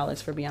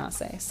 $500 for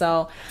Beyonce.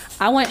 So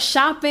I went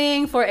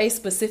shopping for a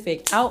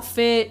specific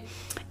outfit,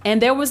 and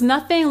there was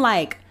nothing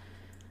like,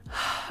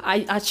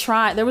 I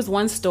tried. There was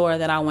one store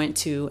that I went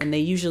to, and they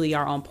usually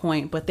are on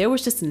point, but there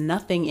was just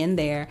nothing in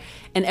there.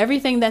 And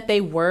everything that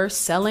they were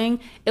selling,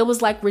 it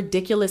was like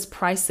ridiculous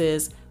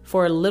prices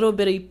for little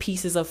bitty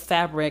pieces of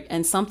fabric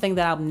and something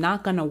that I'm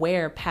not going to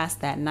wear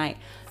past that night.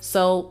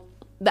 So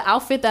the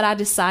outfit that I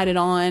decided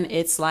on,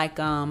 it's like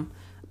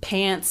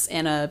pants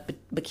and a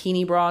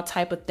bikini bra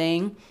type of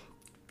thing.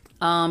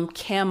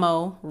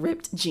 Camo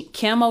ripped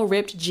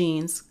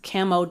jeans,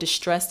 camo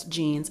distressed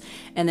jeans,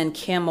 and then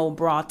camo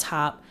bra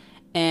top.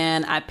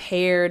 And I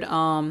paired,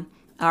 I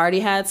already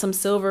had some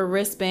silver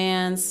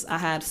wristbands. I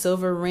had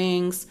silver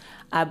rings.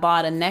 I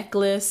bought a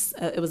necklace.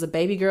 It was a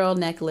baby girl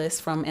necklace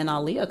from an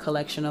Aaliyah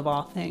collection of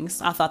all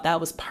things. I thought that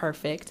was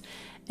perfect.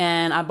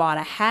 And I bought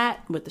a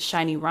hat with the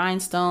shiny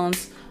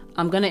rhinestones.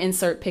 I'm going to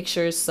insert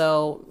pictures.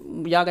 So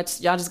y'all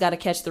just got to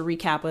catch the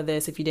recap of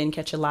this. If you didn't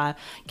catch it live,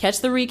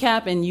 catch the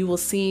recap and you will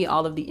see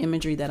all of the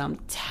imagery that I'm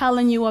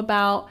telling you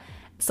about.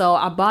 So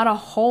I bought a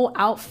whole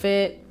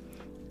outfit.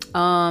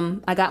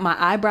 I got my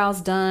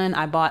eyebrows done.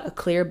 I bought a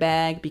clear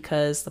bag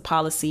because the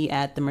policy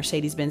at the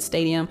Mercedes-Benz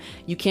Stadium,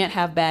 you can't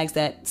have bags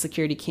that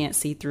security can't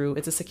see through.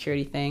 It's a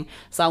security thing.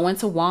 So I went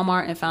to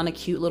Walmart and found a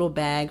cute little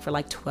bag for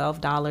like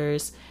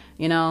 $12.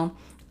 You know,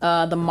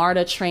 the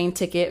MARTA train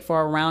ticket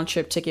for a round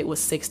trip ticket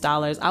was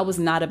 $6. I was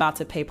not about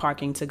to pay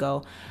parking to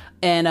go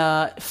and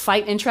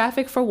fight in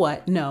traffic for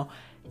what? No.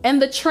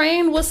 And the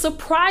train was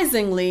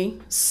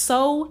surprisingly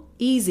so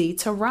easy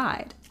to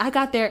ride. I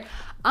got there.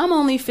 I'm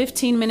only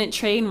 15-minute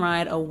train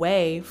ride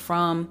away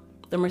from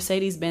the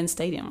Mercedes-Benz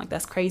Stadium. Like,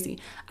 that's crazy.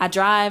 I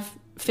drive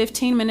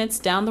 15 minutes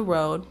down the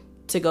road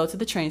to go to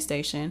the train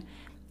station,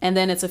 and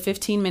then it's a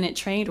 15-minute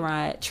train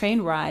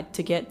ride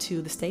to get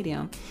to the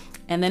stadium.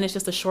 And then it's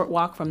just a short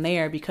walk from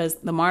there because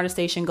the MARTA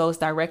station goes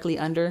directly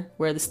under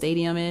where the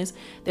stadium is.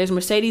 There's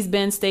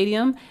Mercedes-Benz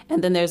Stadium,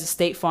 and then there's a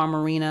State Farm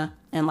Arena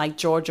and like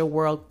Georgia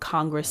World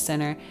Congress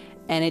Center.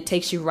 And it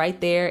takes you right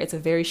there. It's a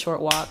very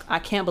short walk. I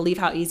can't believe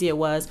how easy it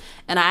was.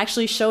 And I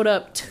actually showed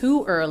up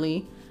too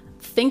early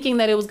thinking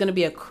that it was going to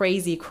be a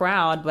crazy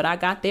crowd. But I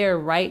got there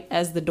right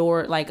as the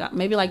door, like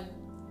maybe like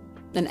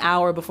an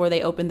hour before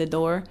they opened the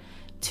door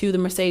to the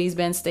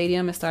Mercedes-Benz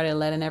Stadium and started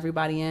letting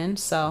everybody in.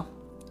 So,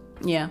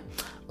 yeah.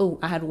 Oh,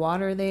 I had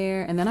water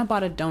there. And then I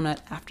bought a donut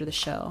after the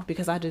show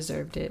because I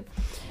deserved it.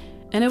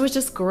 And it was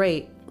just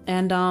great.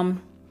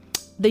 And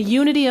the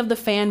unity of the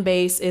fan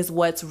base is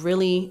what's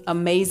really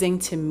amazing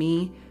to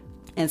me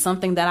and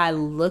something that I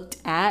looked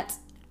at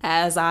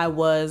as I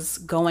was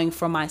going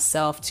for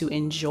myself to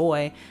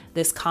enjoy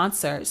this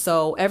concert.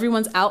 So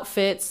everyone's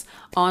outfits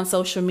on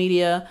social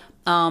media.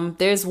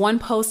 There's one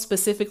post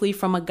specifically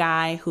from a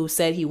guy who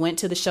said he went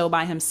to the show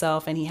by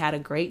himself and he had a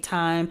great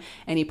time,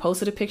 and he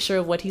posted a picture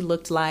of what he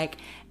looked like.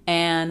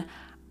 And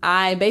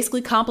I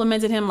basically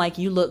complimented him like,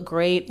 you look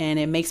great, and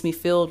it makes me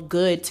feel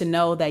good to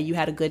know that you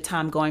had a good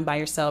time going by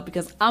yourself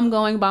because I'm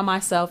going by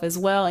myself as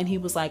well. And he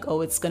was like,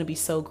 oh, it's going to be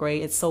so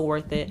great. It's so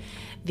worth it.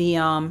 The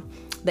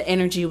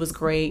energy was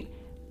great.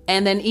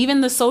 And then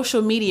even the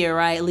social media,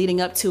 right, leading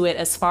up to it,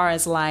 as far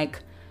as like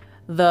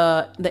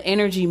the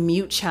energy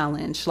mute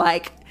challenge,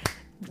 like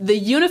the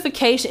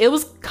unification, it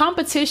was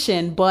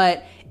competition,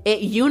 but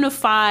it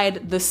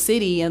unified the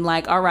city and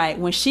like, all right,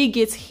 when she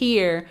gets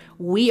here,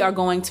 we are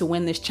going to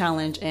win this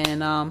challenge.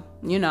 And,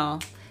 you know,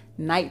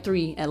 night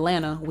 3,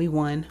 Atlanta, we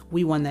won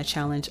that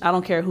challenge. I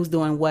don't care who's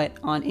doing what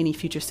on any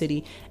future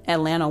city.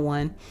 Atlanta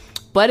won,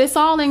 but it's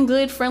all in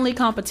good, friendly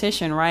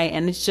competition. Right.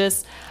 And it's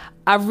just,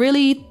 I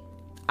really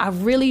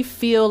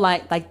feel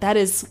like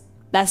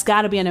that's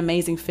gotta be an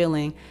amazing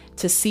feeling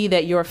to see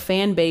that your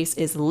fan base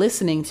is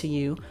listening to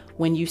you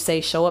when you say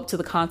show up to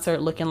the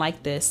concert looking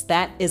like this.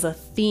 That is a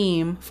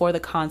theme for the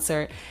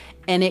concert,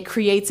 and it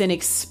creates an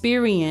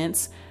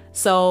experience.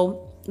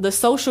 So the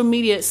social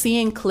media,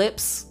 seeing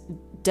clips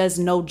does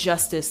no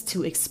justice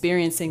to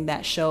experiencing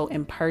that show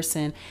in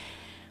person.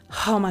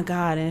 Oh my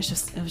God. And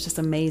it was just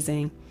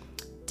amazing.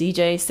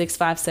 DJ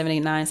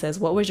 65789 says,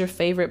 what was your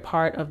favorite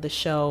part of the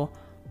show?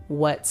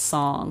 What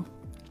song?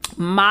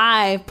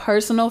 My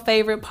personal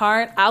favorite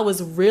part, I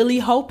was really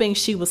hoping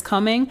she was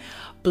coming.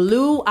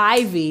 Blue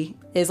Ivy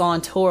is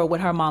on tour with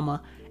her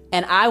mama,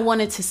 and I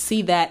wanted to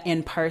see that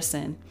in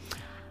person.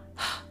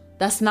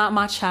 That's not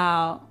my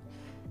child.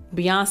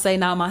 Beyonce,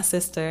 not my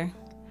sister.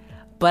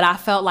 But I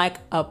felt like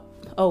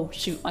oh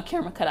shoot, my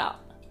camera cut out.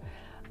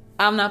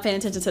 I'm not paying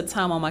attention to the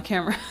time on my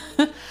camera.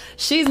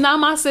 She's not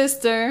my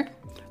sister,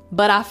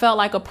 but I felt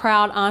like a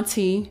proud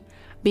auntie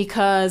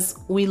because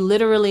we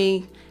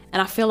literally,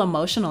 and I feel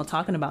emotional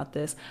talking about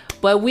this,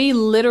 but we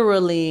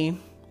literally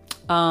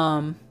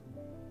saw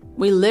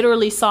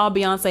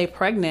Beyonce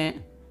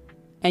pregnant.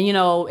 And, you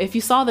know, if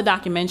you saw the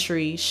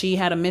documentary, she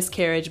had a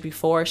miscarriage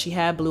before she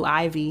had Blue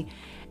Ivy.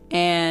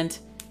 And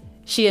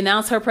she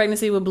announced her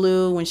pregnancy with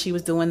Blue when she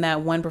was doing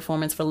that one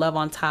performance for Love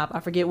on Top.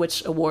 I forget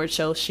which award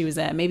show she was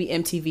at, maybe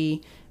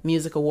MTV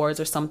Music Awards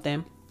or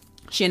something.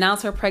 She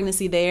announced her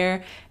pregnancy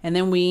there. And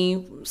then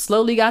we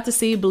slowly got to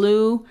see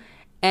Blue.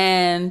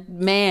 And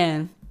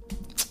man,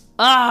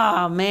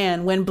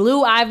 when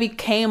Blue Ivy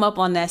came up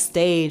on that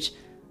stage,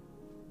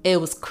 it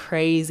was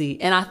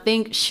crazy. And I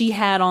think she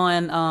had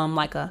on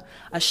like a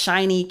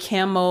shiny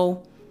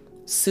camo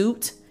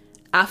suit.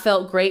 I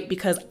felt great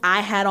because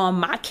I had on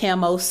my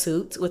camo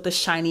suit with the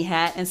shiny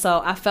hat. And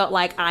so I felt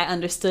like I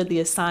understood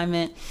the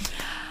assignment.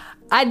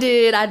 I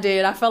did.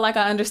 I felt like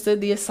I understood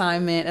the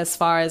assignment as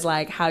far as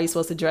like how you're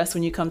supposed to dress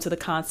when you come to the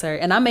concert.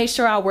 And I made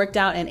sure I worked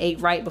out and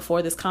ate right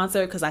before this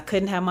concert because I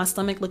couldn't have my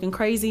stomach looking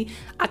crazy.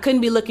 I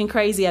couldn't be looking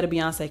crazy at a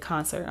Beyonce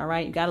concert. All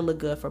right. You got to look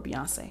good for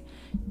Beyonce.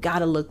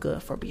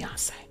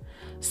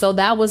 So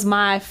that was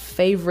my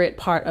favorite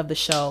part of the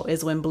show,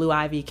 is when Blue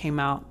Ivy came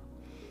out.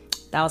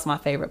 That was my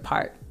favorite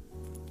part.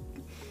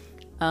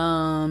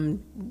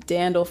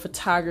 Dandel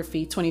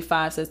Photography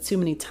 25 says too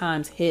many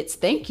times hits.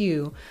 Thank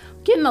you.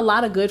 Getting a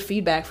lot of good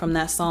feedback from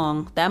that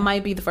song. That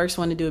might be the first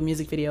one to do a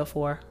music video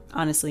for.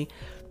 honestly.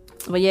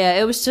 But yeah,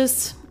 it was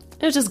just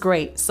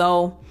great.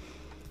 So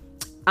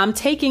I'm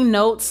taking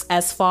notes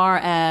as far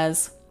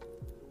as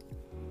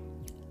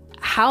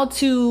how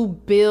to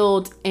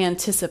build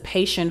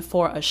anticipation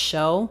for a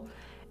show.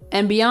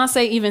 And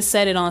Beyonce even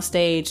said it on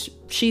stage.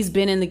 She's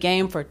been in the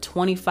game for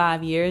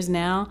 25 years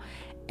now.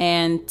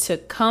 And to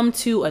come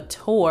to a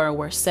tour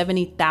where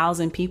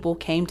 70,000 people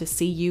came to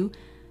see you,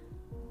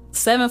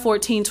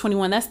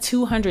 7/14/21, that's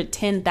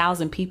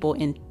 210,000 people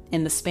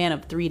in the span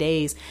of 3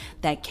 days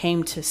that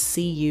came to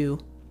see you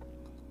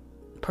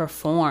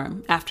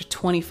perform after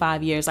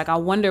 25 years. Like, I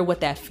wonder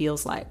what that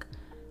feels like.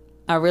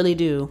 I really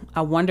do.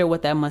 I wonder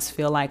what that must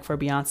feel like for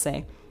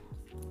Beyonce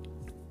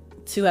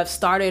to have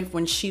started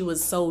when she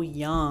was so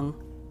young,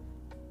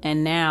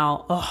 and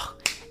now,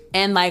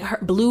 and like her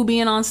Blue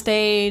being on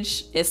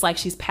stage, it's like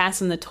she's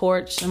passing the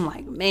torch. I'm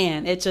like,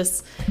 man, it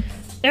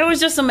was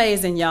just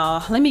amazing,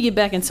 y'all. Let me get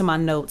back into my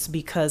notes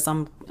because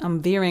I'm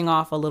veering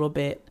off a little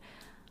bit.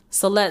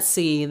 So let's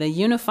see, the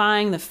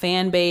unifying the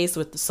fan base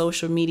with the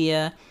social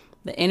media,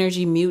 the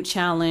energy mute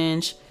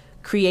challenge,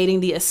 creating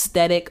the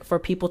aesthetic for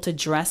people to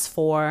dress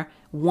for,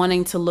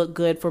 wanting to look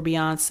good for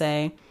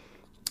Beyonce,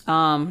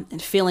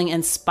 and feeling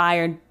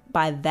inspired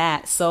by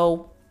that.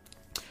 So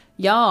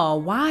y'all,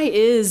 why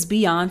is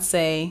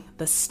Beyonce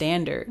the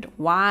standard?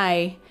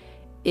 Why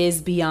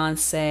is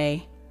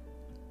Beyonce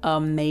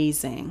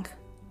amazing?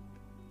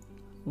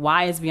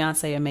 Why is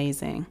Beyonce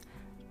amazing?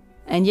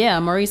 And yeah,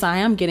 Maurice, I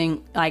am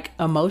getting like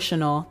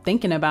emotional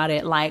thinking about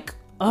it. Like,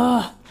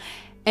 ugh.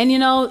 And you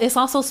know, it's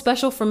also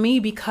special for me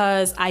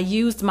because I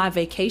used my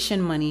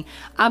vacation money.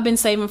 I've been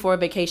saving for a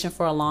vacation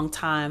for a long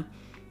time.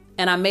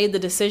 And I made the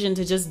decision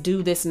to just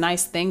do this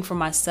nice thing for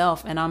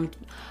myself. And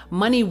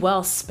money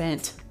well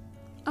spent.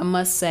 I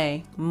must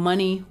say,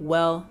 money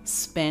well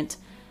spent.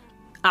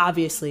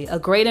 Obviously, a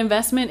great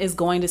investment is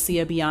going to see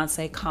a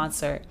Beyonce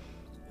concert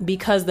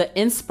because the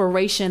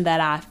inspiration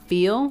that I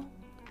feel,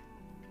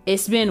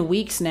 it's been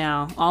weeks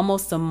now,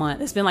 almost a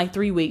month. It's been like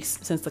 3 weeks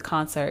since the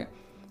concert.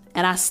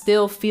 And I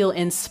still feel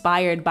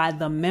inspired by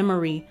the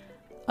memory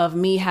of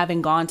me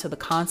having gone to the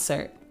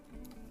concert.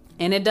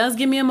 And it does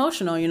get me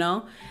emotional, you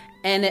know?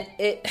 And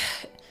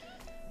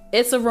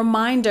it's a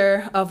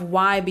reminder of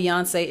why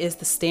Beyonce is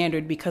the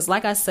standard. Because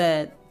like I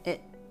said,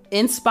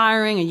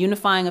 inspiring and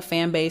unifying a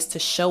fan base to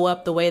show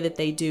up the way that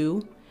they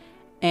do.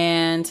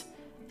 And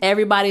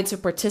everybody to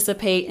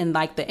participate in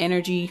like the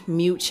energy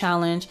mute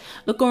challenge.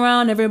 Look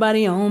around,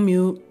 everybody on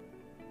mute.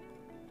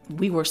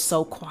 We were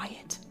so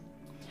quiet.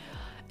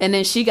 And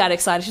then she got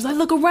excited. She's like,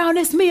 look around,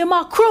 it's me and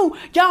my crew.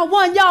 Y'all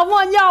won, y'all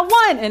won, y'all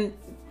won. And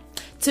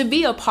to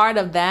be a part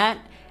of that,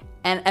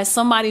 and as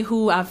somebody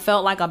who I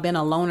felt like I've been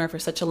a loner for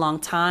such a long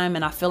time,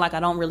 and I feel like I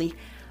don't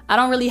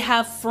really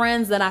have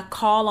friends that I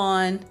call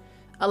on.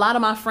 A lot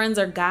of my friends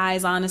are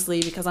guys,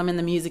 honestly, because I'm in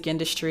the music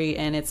industry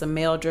and it's a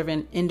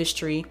male-driven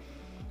industry.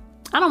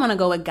 I don't want to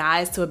go with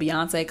guys to a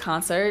Beyonce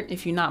concert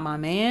if you're not my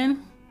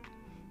man.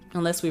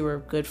 Unless we were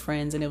good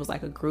friends and it was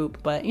like a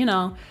group. But, you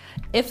know,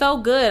 it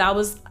felt good.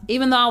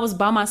 Even though I was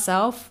by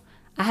myself,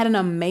 I had an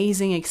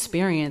amazing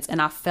experience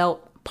and I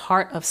felt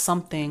part of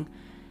something.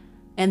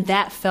 And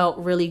that felt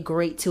really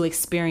great to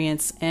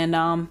experience. And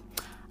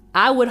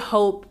I would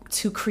hope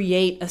to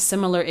create a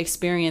similar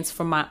experience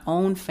for my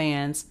own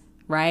fans,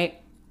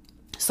 right?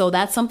 So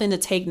that's something to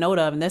take note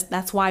of. And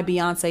that's why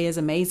Beyonce is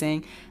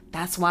amazing.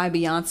 That's why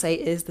Beyonce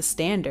is the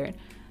standard.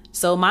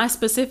 So my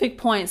specific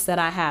points that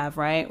I have,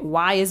 right?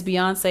 Why is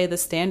Beyonce the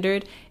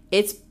standard?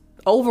 It's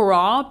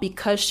overall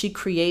because she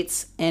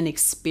creates an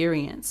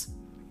experience.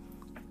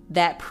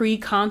 That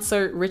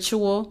pre-concert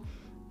ritual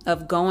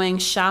of going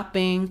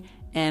shopping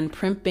and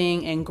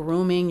primping and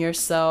grooming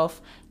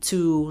yourself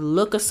to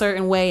look a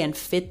certain way and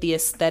fit the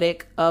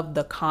aesthetic of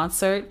the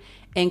concert,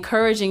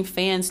 encouraging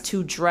fans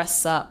to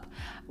dress up.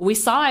 We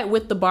saw it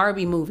with the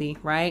Barbie movie,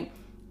 right?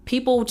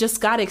 People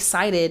just got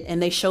excited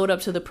and they showed up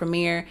to the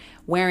premiere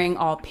wearing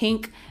all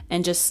pink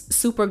and just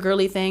super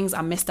girly things.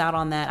 I missed out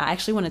on that. I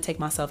actually want to take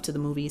myself to the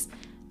movies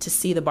to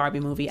see the Barbie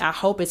movie. I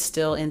hope it's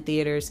still in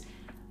theaters.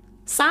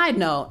 Side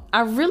note,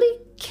 I really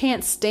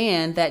can't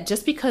stand that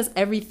just because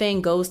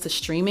everything goes to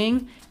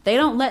streaming, they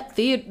don't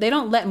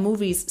let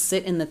movies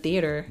sit in the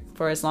theater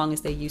for as long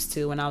as they used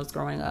to when I was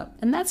growing up.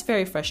 And that's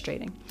very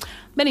frustrating.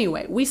 But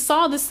anyway, we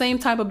saw the same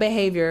type of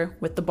behavior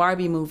with the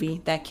Barbie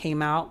movie that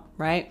came out,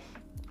 right?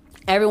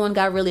 Everyone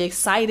got really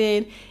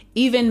excited.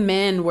 Even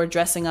men were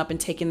dressing up and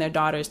taking their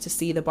daughters to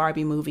see the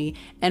Barbie movie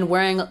and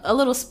wearing a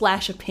little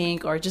splash of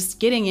pink or just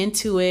getting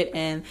into it.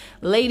 And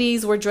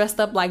ladies were dressed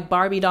up like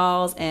Barbie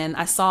dolls. And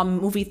I saw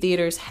movie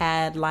theaters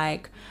had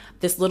like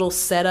this little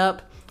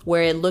setup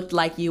where it looked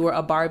like you were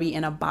a Barbie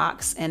in a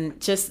box, and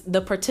just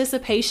the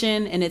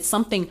participation, and it's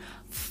something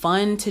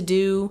fun to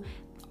do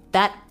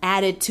that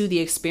added to the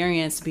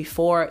experience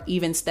before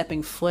even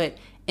stepping foot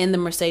in the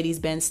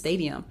Mercedes-Benz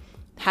Stadium.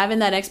 Having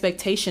that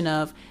expectation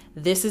of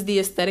this is the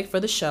aesthetic for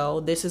the show,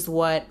 this is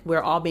what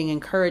we're all being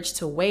encouraged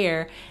to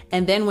wear.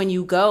 And then when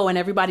you go and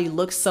everybody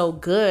looks so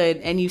good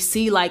and you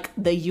see like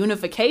the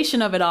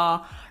unification of it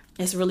all,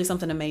 it's really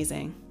something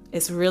amazing.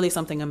 It's really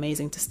something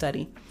amazing to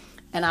study.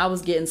 and I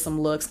was getting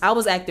some looks. I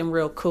was acting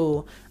real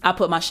cool. I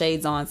put my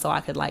shades on so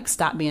I could like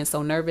stop being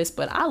so nervous,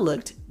 but I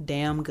looked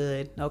damn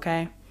good,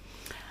 okay?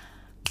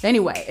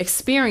 Anyway,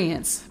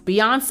 experience.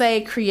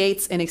 Beyonce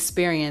creates an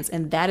experience,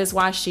 and that is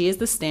why she is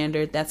the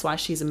standard. That's why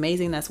she's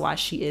amazing. That's why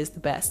she is the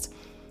best.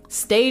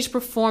 Stage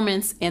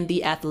performance and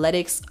the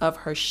athletics of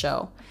her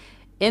show.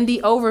 In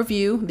the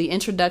overview, the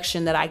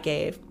introduction that I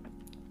gave,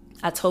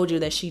 I told you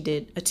that she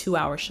did a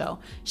 2-hour show.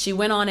 She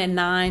went on at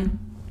 9,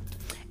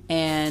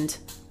 and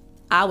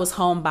I was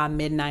home by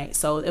midnight.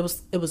 So it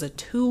was a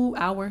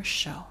 2-hour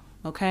show,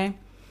 okay?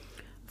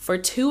 For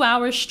 2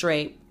 hours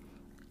straight.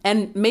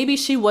 And maybe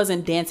she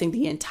wasn't dancing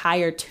the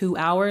entire 2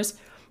 hours,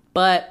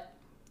 but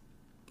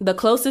the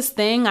closest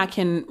thing I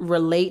can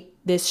relate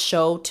this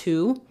show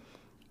to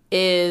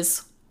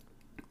is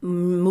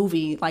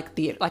movie, like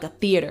a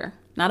theater,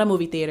 not a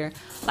movie theater,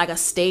 like a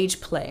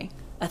stage play,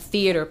 a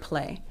theater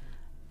play.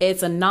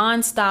 It's a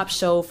nonstop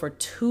show for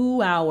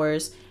 2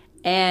 hours,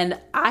 and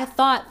I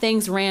thought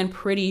things ran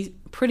pretty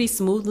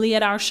smoothly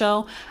at our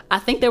show. I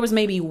think there was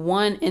maybe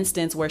one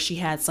instance where she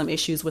had some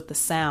issues with the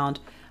sound,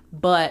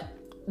 but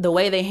the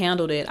way they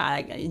handled it,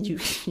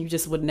 you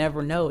just would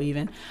never know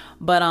even.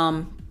 But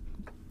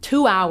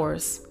 2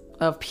 hours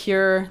of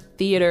pure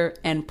theater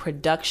and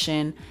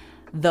production,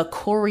 the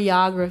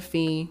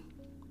choreography,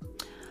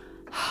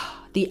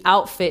 the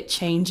outfit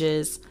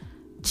changes,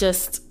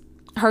 just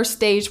her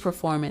stage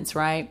performance,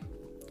 right?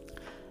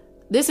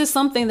 This is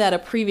something that a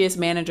previous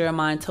manager of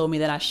mine told me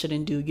that I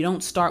shouldn't do. You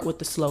don't start with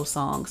the slow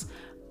songs.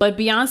 But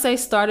Beyonce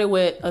started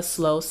with a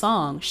slow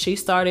song. She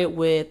started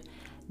with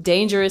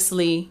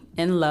Dangerously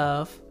in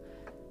Love.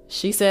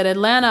 She said,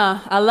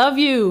 Atlanta, I love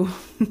you.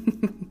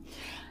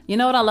 You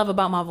know what I love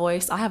about my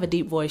voice? I have a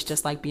deep voice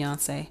just like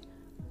Beyonce.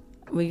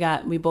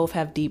 We both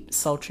have deep,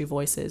 sultry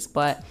voices.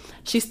 But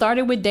she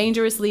started with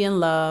Dangerously in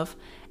Love,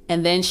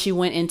 and then she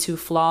went into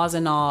Flaws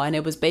and All. And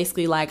it was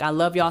basically like, I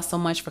love y'all so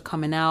much for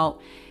coming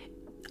out.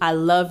 I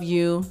love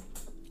you.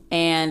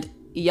 And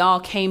y'all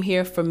came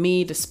here for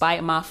me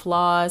despite my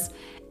flaws.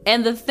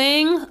 And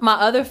my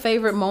other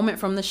favorite moment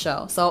from the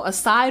show, so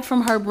aside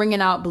from her bringing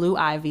out Blue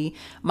Ivy,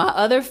 my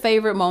other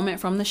favorite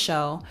moment from the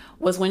show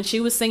was when she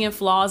was singing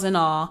Flaws and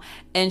All,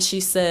 and she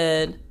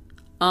said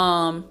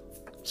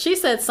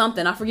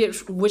something, I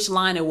forget which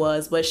line it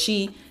was, but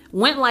she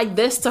went like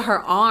this to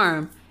her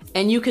arm,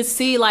 and you could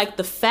see like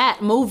the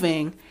fat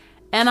moving,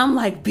 and I'm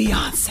like,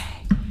 Beyonce,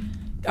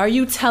 are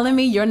you telling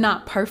me you're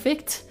not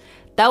perfect?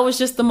 That was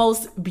just the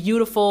most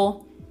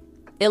beautiful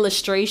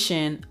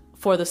illustration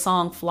for the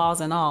song Flaws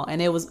and All.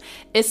 And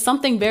it's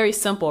something very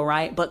simple,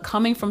 right? But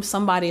coming from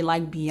somebody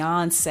like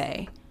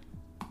Beyonce,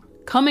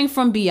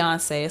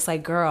 it's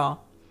like,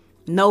 girl,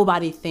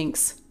 nobody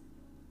thinks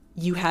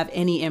you have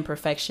any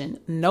imperfection.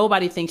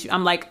 Nobody thinks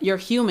I'm like, you're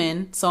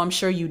human, so I'm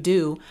sure you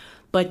do,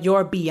 but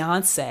you're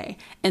Beyonce.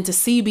 And to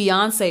see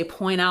Beyonce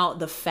point out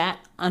the fat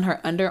on her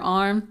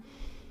underarm,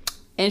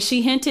 and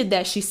she hinted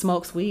that she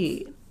smokes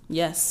weed.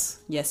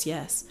 Yes.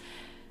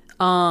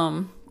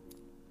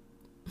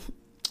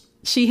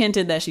 She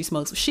hinted that she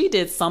smokes. She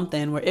did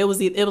something where it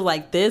was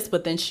like this,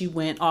 but then she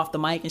went off the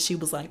mic and she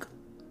was like,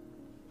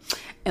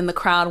 and the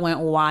crowd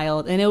went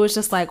wild. And it was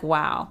just like,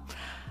 wow,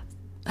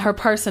 her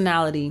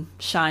personality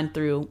shined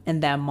through in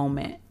that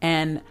moment.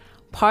 And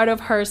part of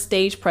her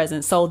stage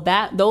presence. So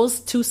those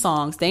 2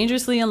 songs,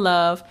 Dangerously in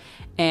Love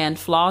and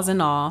Flaws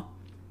and All,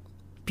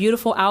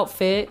 beautiful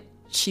outfit.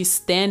 She's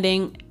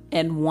standing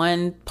in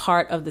one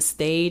part of the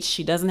stage.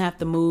 She doesn't have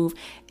to move.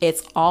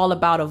 It's all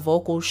about a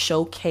vocal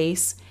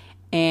showcase.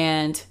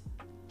 And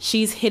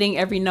she's hitting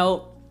every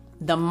note.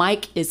 The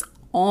mic is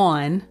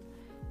on.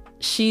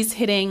 She's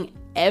hitting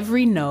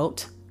every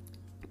note,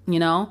 you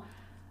know?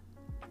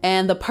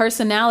 And the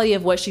personality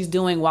of what she's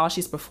doing while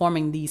she's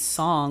performing these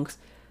songs,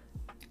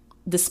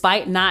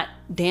 despite not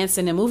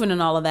dancing and moving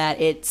and all of that,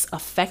 it's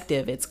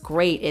effective. It's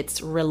great. It's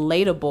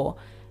relatable.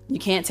 You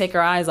can't take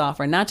her eyes off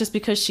her. Not just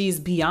because she's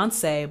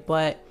Beyonce,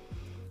 but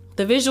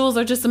the visuals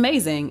are just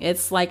amazing.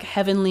 It's like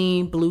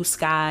heavenly blue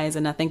skies.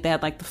 And I think they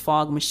had like the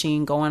fog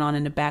machine going on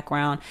in the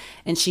background.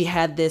 And she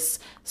had this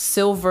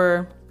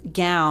silver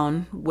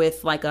gown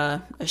with like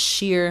a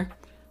sheer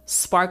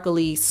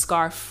sparkly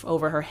scarf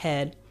over her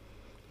head.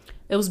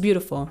 It was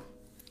beautiful.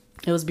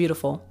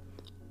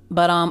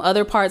 But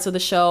other parts of the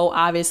show,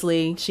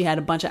 obviously, she had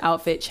a bunch of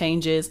outfit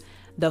changes.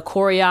 The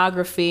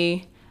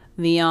choreography,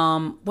 the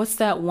what's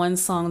that one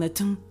song that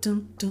dum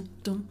dum dum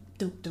dum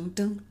dum dum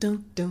dum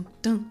dum dum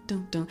dum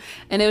dum dum,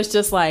 and it was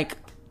just like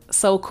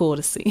so cool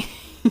to see.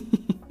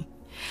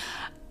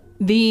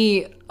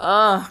 The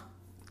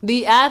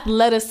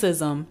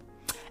athleticism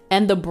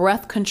and the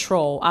breath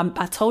control.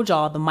 I told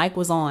y'all the mic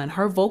was on.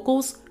 Her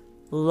vocals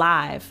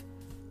live,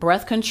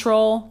 breath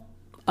control,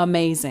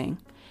 amazing.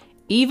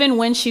 Even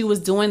when she was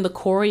doing the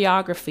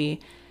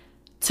choreography,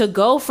 to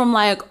go from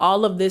like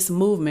all of this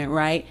movement,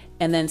 right,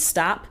 and then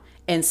stop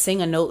and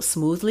sing a note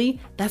smoothly,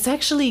 that's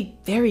actually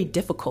very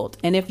difficult.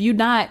 And if you're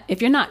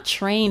not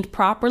trained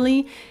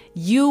properly,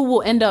 you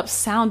will end up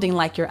sounding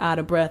like you're out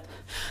of breath.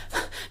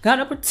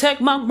 Gotta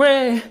protect my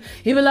breath,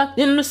 even locked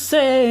in the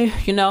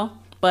safe, you know?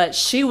 But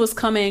she was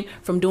coming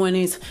from doing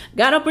these,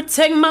 gotta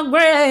protect my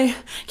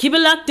grave, keep it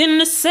locked in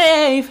the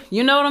safe.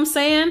 You know what I'm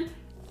saying?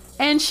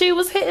 And she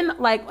was hitting,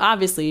 like,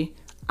 obviously,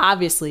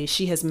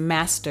 she has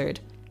mastered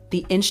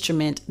the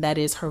instrument that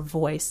is her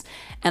voice.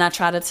 And I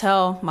try to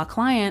tell my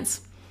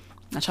clients,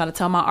 I try to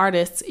tell my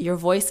artists, your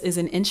voice is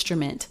an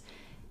instrument.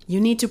 You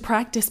need to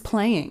practice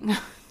playing.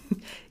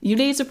 You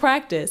need to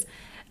practice.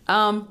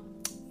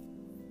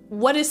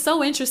 What is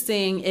so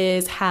interesting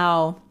is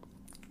how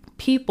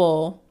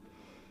people,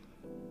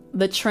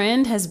 the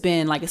trend has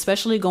been, like,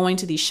 especially going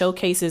to these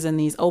showcases and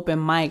these open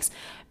mics,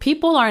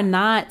 people are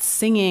not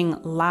singing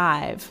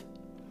live.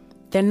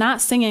 They're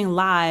not singing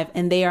live,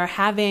 and they are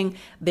having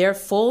their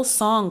full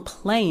song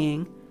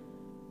playing,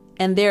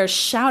 and they're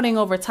shouting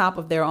over top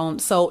of their own.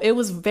 So it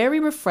was very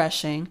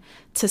refreshing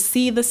to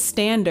see the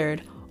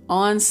standard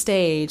on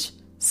stage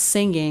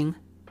singing.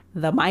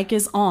 The mic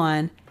is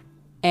on,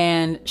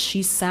 and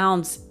she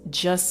sounds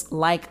just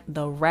like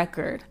the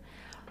record.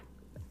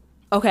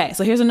 Okay,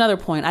 so here's another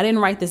point. I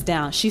didn't write this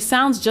down. She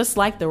sounds just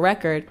like the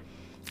record,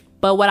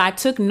 but what I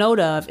took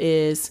note of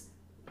is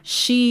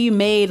she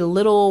made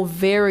little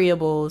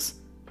variables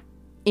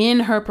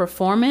in her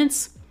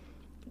performance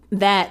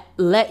that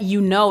let you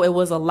know it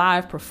was a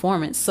live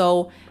performance.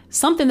 So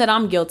something that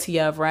I'm guilty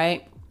of,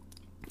 right?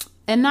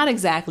 And not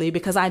exactly,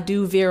 because I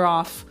do veer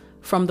off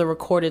from the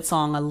recorded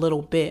song a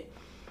little bit,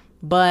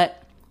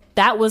 but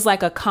that was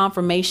like a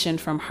confirmation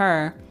from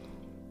her.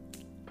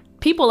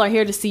 People are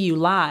here to see you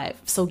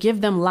live, so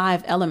give them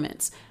live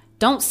elements.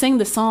 Don't sing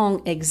the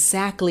song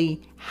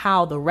exactly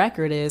how the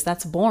record is.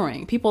 That's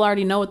boring. People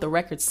already know what the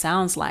record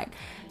sounds like.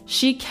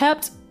 She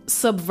kept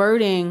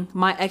subverting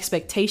my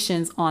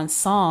expectations on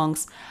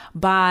songs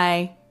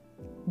by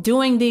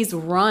doing these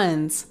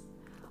runs.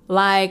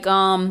 Like,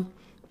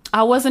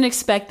 I wasn't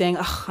expecting,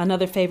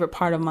 another favorite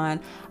part of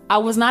mine, I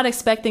was not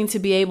expecting to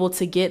be able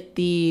to get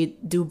the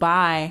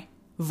Dubai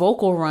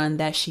vocal run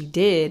that she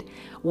did,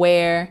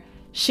 where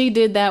she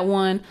did that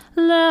one,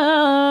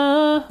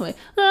 love,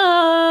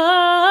 love,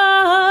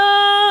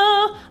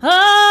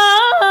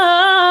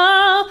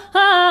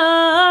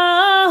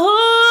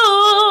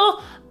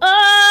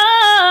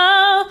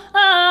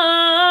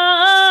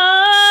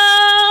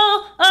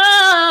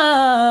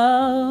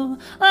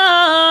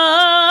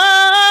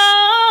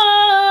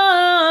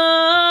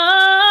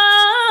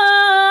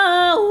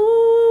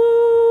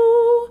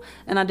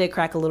 and I did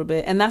crack a little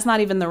bit, and that's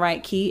not even the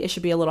right key. It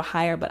should be a little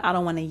higher, but I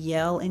don't want to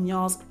yell in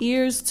y'all's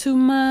ears too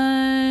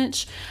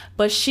much.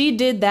 But she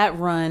did that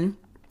run.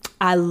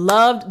 I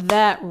loved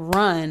that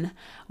run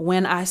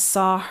when I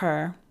saw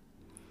her.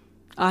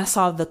 I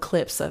saw the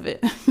clips of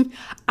it.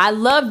 I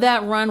loved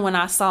that run when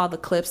I saw the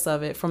clips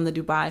of it from the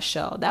Dubai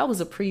show. That was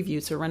a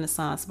preview to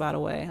Renaissance, by the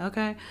way.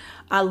 Okay.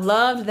 I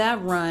loved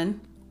that run.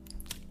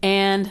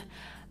 And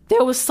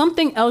there was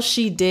something else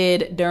she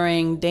did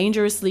during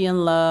Dangerously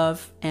in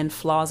Love and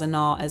Flaws and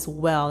All as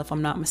well, if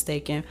I'm not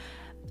mistaken.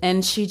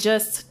 And she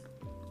just,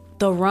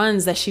 the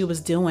runs that she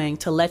was doing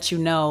to let you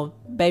know,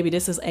 baby,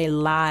 this is a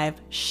live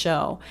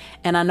show.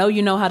 And I know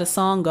you know how the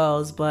song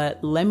goes,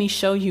 but let me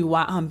show you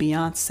why I'm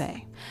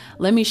Beyonce.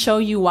 Let me show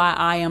you why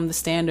I am the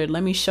standard.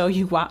 Let me show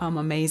you why I'm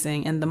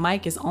amazing. And the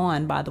mic is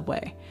on, by the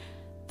way.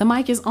 The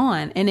mic is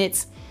on. And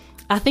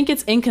I think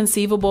it's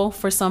inconceivable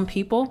for some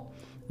people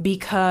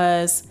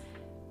because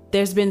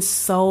there's been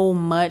so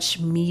much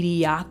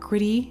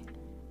mediocrity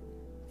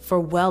for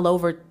well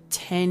over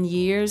 10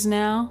 years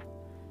now.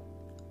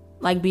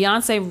 Like,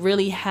 Beyonce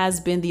really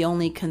has been the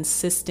only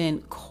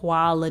consistent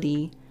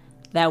quality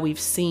that we've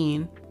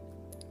seen.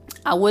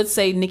 I would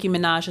say Nicki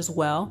Minaj as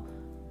well.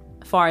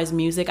 As far as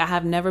music, I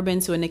have never been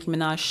to a Nicki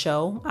Minaj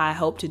show. I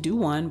hope to do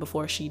one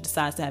before she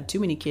decides to have too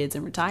many kids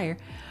and retire.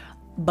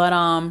 But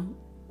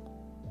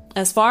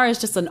as far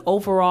as just an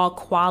overall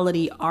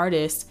quality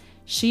artist,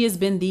 she has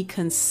been the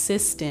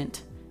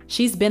consistent.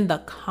 She's been the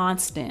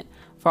constant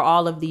for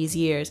all of these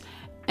years.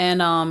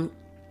 And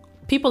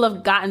people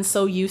have gotten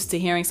so used to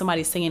hearing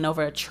somebody singing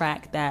over a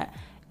track that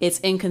it's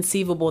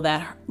inconceivable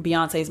that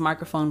Beyonce's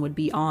microphone would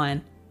be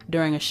on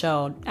during a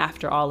show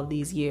after all of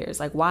these years.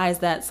 Like, why is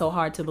that so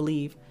hard to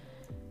believe?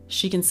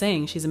 She can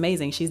sing. She's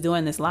amazing. She's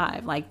doing this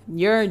live. Like,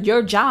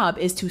 your job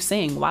is to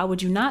sing. Why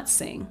would you not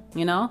sing?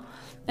 You know?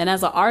 And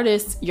as an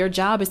artist, your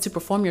job is to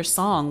perform your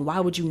song.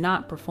 Why would you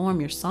not perform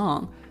your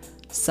song?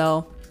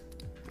 So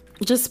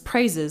just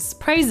praises,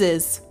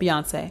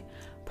 Beyonce,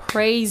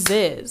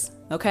 praises.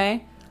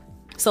 Okay.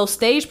 So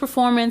stage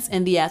performance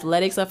and the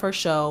athletics of her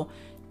show,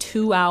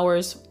 2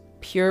 hours,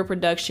 pure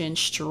production,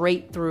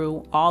 straight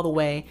through all the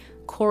way,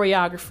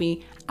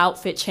 choreography,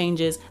 outfit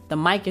changes, the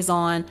mic is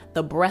on,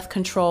 the breath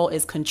control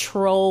is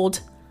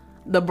controlled,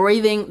 the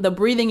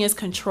breathing is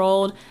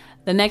controlled.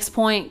 The next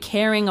point,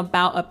 caring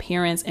about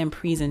appearance and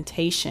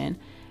presentation.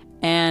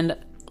 And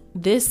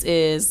this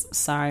is,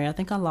 sorry, I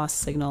think I lost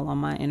signal on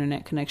my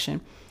internet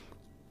connection.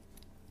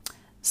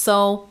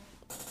 So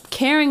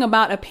caring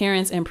about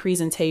appearance and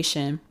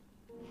presentation.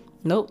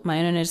 Nope, my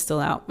internet is still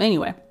out.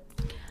 Anyway,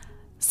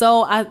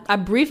 So I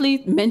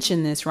briefly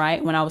mentioned this,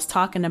 right, when I was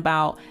talking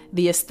about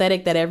the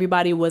aesthetic that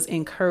everybody was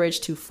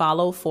encouraged to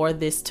follow for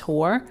this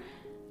tour.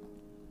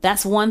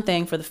 That's one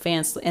thing for the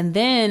fans. And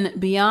then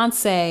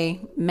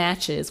Beyonce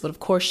matches, but of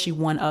course she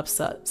one-ups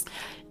us.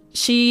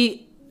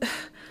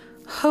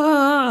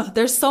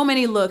 There's so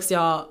many looks,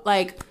 y'all.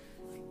 Like,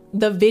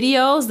 the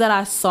videos that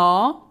I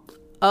saw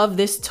of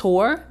this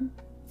tour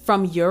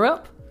from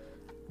Europe,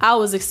 I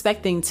was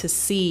expecting to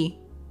see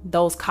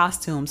those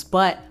costumes,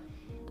 but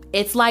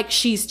it's like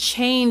she's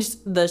changed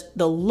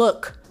the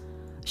look.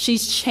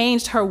 She's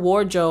changed her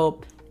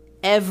wardrobe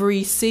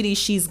every city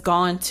she's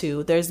gone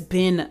to. There's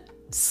been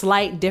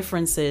slight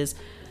differences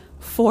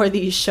for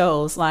these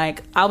shows.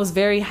 Like, I was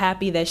very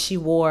happy that she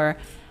wore,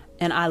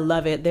 and I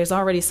love it. There's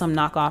already some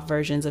knockoff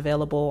versions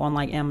available on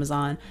like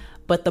Amazon,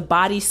 but the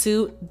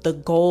bodysuit, the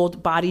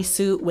gold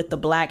bodysuit with the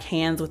black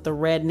hands with the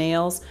red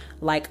nails,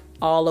 like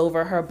all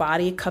over her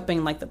body,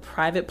 cupping like the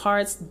private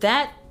parts,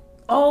 that,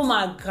 oh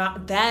my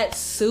God, that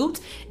suit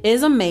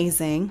is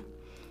amazing.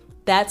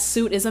 That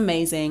suit is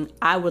amazing.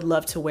 I would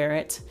love to wear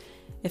it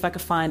if I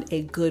could find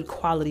a good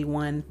quality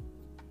one.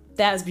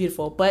 That's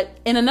beautiful. But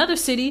in another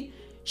city,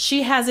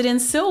 she has it in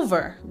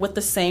silver with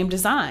the same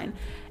design.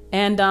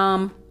 And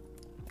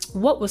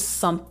what was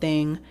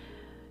something?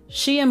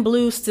 She and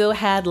Blue still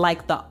had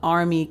like the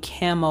army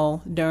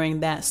camo during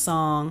that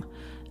song.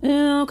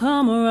 It'll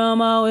come around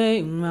my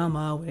way.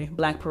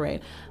 Black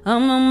Parade.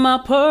 I'm on my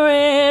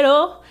parade.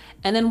 Oh.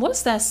 And then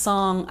what's that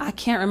song? I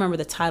can't remember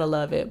the title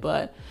of it,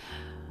 but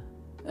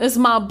it's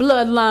my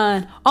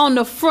bloodline on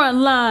the front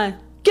line.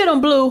 Get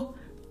 'em, Blue.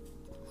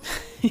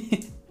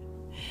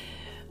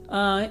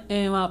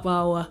 And my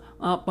power,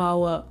 my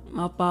power,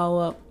 my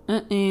power.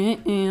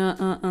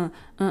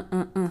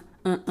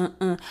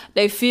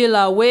 They feel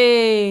our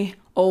way.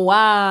 Oh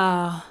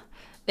wow.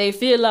 They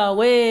feel our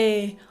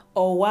way.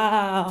 Oh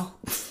wow.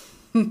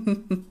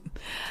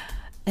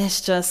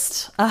 It's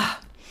just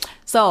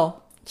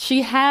so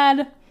she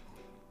had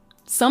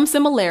some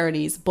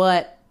similarities,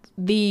 but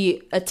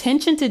the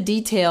attention to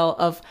detail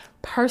of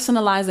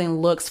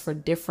personalizing looks for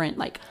different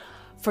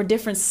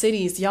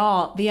cities,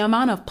 y'all, the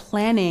amount of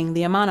planning,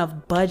 the amount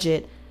of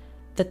budget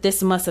that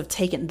this must have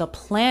taken, the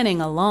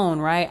planning alone,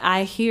 right?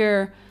 I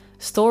hear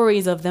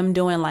stories of them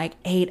doing like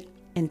 8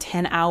 and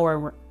 10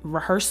 hour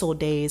rehearsal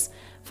days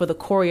for the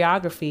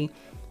choreography,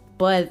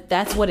 but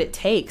that's what it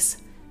takes.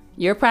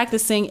 You're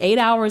practicing 8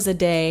 hours a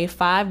day,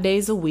 5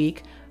 days a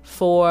week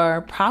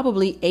for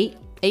probably eight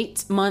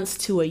months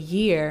to a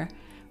year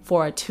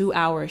for a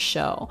 2-hour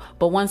show.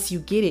 But once you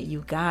get it,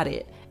 you got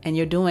it. And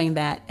you're doing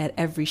that at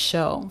every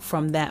show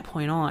from that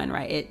point on,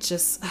 right? It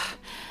just,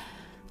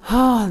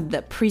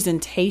 the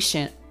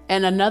presentation.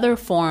 And another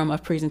form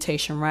of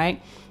presentation,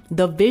 right?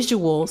 The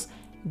visuals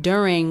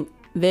during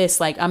this,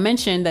 like I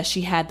mentioned that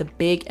she had the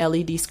big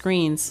LED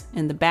screens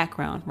in the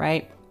background,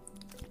 right?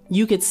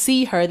 You could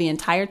see her the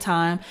entire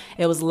time.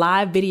 It was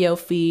live video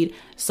feed.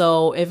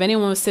 So if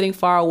anyone was sitting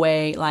far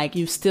away, like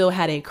you still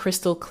had a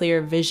crystal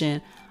clear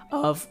vision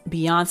of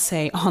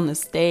Beyonce on the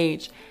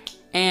stage.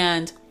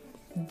 And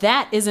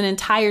that is an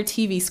entire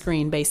TV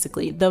screen,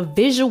 basically. The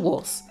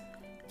visuals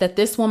that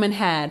this woman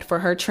had for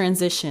her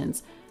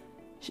transitions.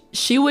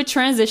 She would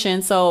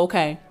transition. So,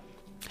 okay,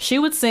 she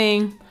would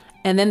sing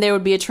and then there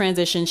would be a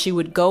transition. She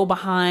would go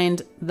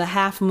behind the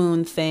half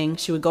moon thing.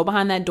 She would go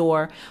behind that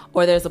door,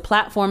 or there's a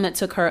platform that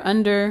took her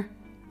under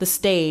the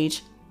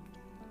stage.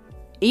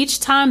 Each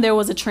time there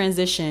was a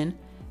transition,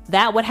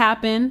 that would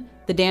happen.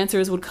 The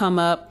dancers would come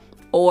up,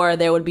 or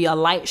there would be a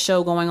light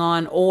show going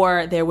on,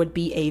 or there would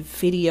be a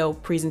video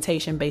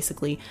presentation,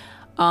 basically.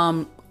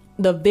 The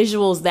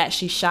visuals that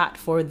she shot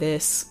for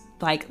this,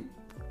 like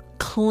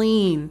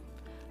clean.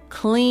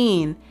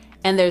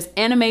 And there's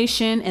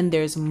animation and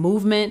there's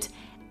movement.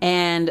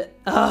 And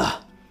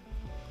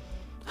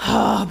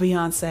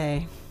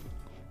Beyonce.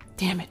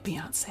 Damn it,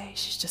 Beyonce.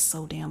 She's just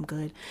so damn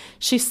good.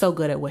 She's so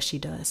good at what she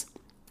does.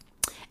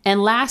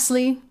 And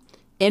lastly,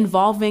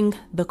 involving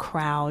the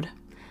crowd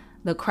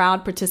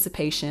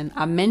participation.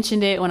 I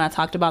mentioned it when I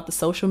talked about the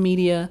social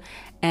media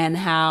and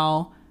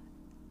how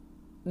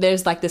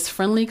there's like this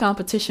friendly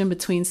competition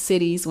between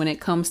cities when it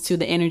comes to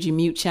the Energy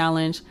Mute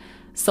Challenge.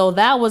 So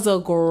that was a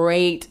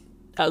great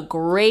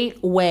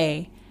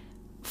way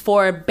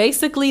for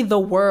basically the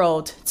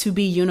world to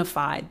be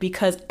unified,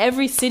 because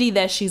every city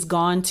that she's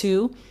gone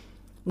to,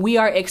 we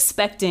are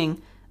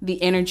expecting the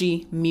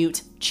Energy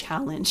Mute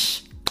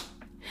Challenge.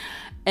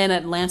 And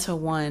Atlanta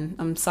won.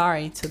 I'm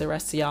sorry to the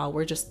rest of y'all.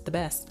 We're just the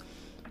best.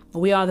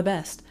 We are the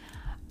best.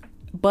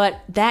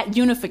 But that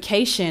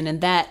unification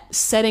and that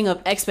setting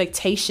of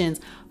expectations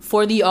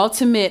for the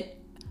ultimate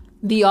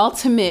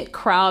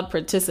crowd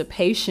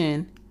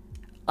participation,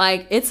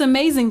 like, it's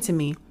amazing to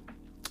me.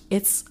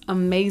 It's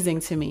amazing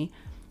to me.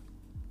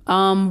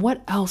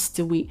 What else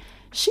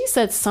she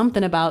said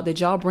something about,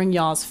 did y'all bring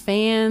y'all's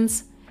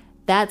fans?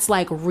 That's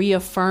like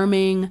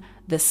reaffirming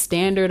the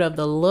standard of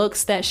the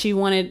looks that she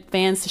wanted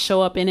fans to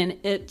show up in. And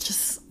it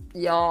just,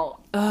 y'all,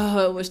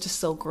 it was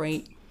just so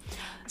great.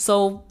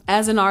 So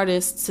as an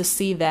artist, to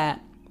see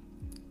that,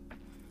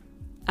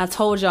 I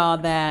told y'all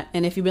that,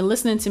 and if you've been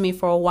listening to me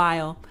for a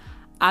while,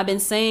 I've been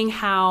saying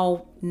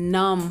how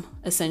numb,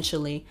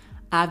 essentially,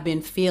 I've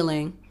been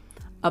feeling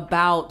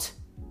about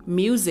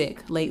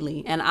music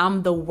lately. And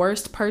I'm the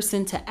worst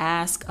person to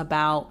ask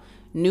about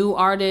new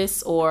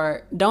artists,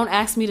 or don't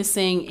ask me to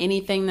sing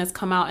anything that's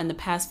come out in the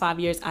past 5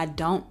 years.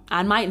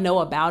 I might know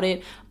about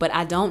it, but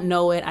I don't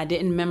know it. I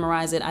didn't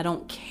memorize it. I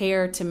don't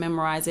care to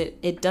memorize it.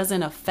 It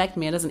doesn't affect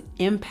me. It doesn't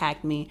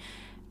impact me.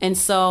 And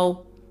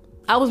so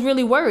I was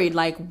really worried,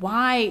 like,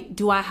 why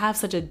do I have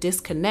such a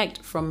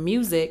disconnect from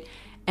music?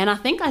 And I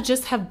think I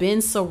just have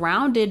been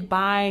surrounded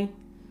by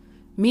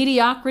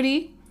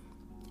mediocrity,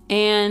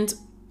 and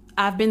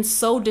I've been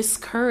so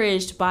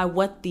discouraged by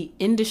what the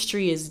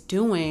industry is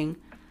doing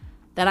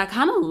that I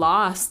kind of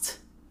lost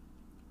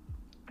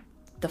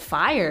the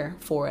fire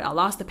for it. I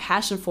lost the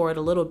passion for it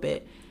a little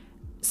bit.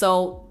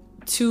 So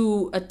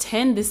to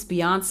attend this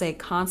Beyonce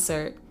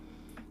concert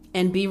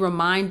and be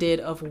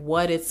reminded of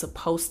what it's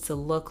supposed to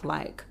look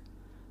like,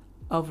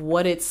 of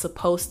what it's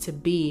supposed to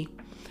be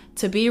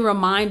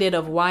reminded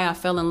of why I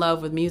fell in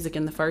love with music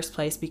in the first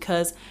place,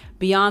 because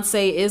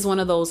Beyonce is one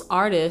of those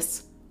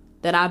artists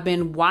that I've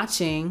been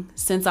watching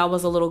since I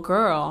was a little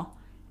girl.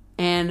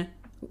 And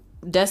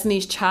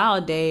Destiny's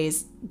Child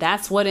days,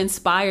 that's what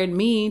inspired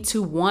me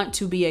to want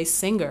to be a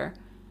singer.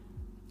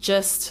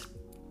 Just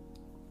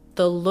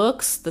the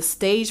looks, the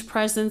stage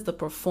presence, the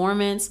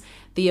performance,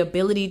 the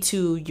ability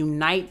to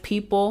unite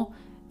people,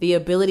 the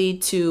ability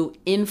to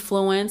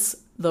influence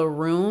the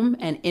room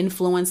and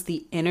influence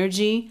the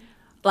energy.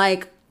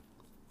 Like,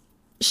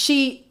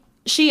 she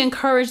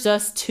encouraged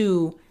us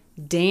to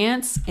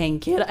dance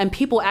and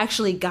people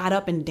actually got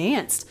up and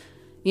danced,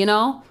 you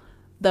know?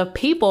 The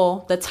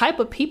type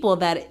of people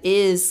that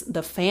is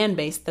the fan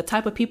base, the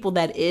type of people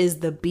that is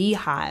the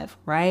beehive,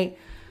 right?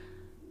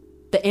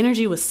 The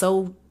energy was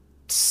so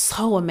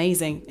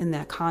amazing in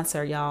that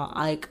concert, y'all.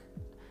 Like,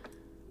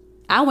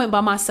 I went by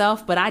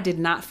myself, but I did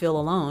not feel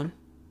alone.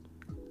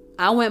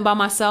 I went by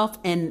myself,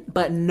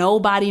 but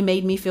nobody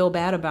made me feel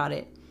bad about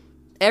it.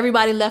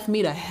 Everybody left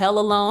me the hell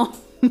alone.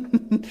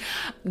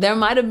 There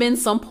might have been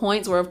some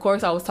points where, of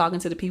course, I was talking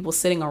to the people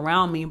sitting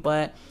around me,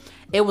 but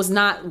it was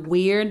not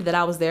weird that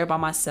I was there by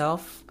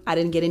myself. I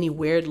didn't get any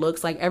weird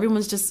looks. Like,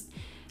 everyone's just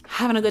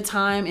having a good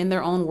time in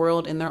their own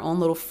world, in their own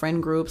little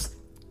friend groups.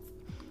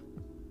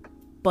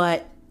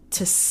 But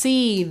to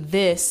see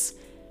this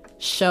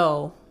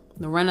show,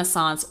 the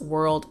Renaissance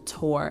World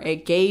Tour,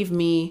 it gave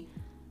me,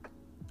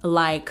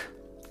 like,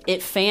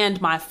 it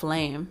fanned my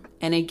flame,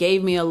 and it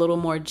gave me a little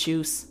more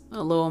juice,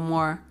 a little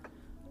more,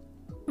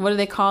 what do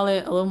they call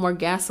it? A little more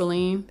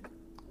gasoline.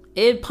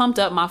 It pumped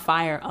up my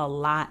fire a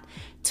lot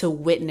to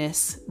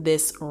witness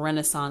this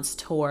Renaissance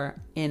tour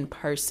in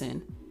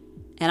person.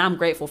 And I'm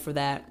grateful for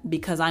that,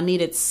 because I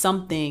needed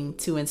something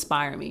to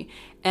inspire me.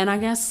 And I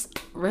guess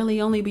really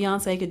only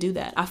Beyonce could do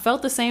that. I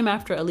felt the same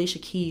after Alicia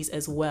Keys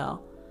as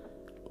well.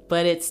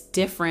 But it's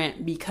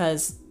different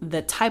because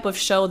the type of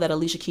show that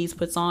Alicia Keys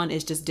puts on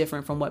is just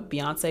different from what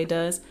Beyonce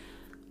does.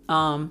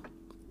 I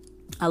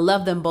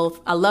love them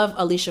both. I love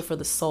Alicia for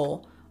the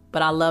soul,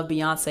 but I love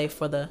Beyonce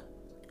for the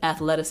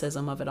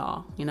athleticism of it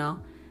all, you know?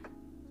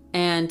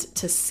 And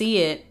to see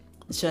it,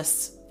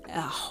 just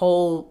a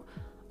whole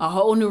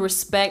new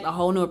respect, a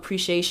whole new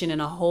appreciation,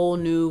 and a whole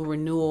new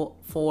renewal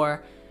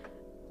for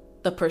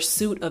the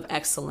pursuit of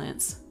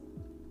excellence.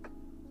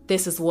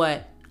 This is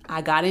what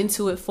I got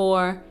into it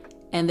for,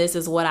 and this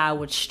is what I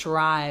would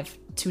strive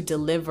to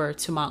deliver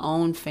to my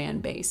own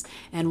fan base.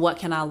 And what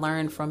can I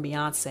learn from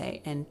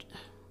Beyonce? And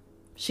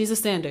she's a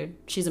standard.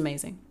 She's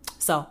amazing.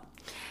 So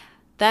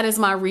that is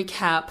my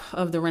recap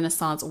of the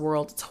Renaissance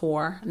World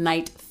Tour,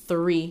 night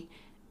 3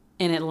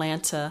 in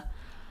Atlanta.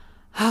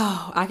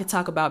 Oh, I could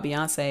talk about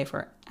Beyonce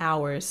for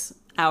hours,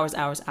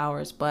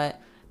 but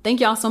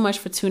thank y'all so much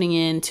for tuning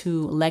in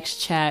to Lex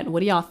Chat. What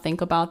do y'all think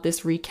about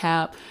this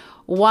recap?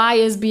 Why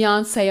is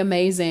Beyonce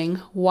amazing?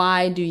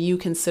 Why do you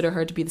consider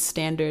her to be the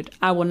standard?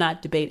 I will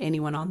not debate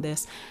anyone on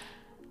this.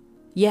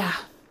 Yeah,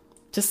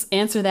 just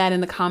answer that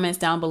in the comments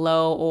down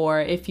below,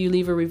 or if you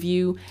leave a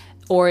review,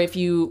 or if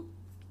you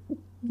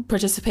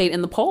participate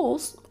in the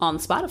polls on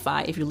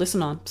Spotify. If you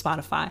listen on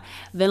Spotify,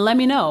 then let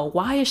me know,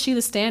 why is she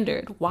the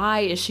standard?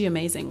 Why is she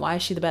amazing? Why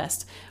is she the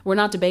best? We're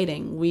not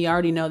debating. We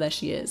already know that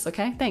she is.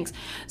 Okay, thanks.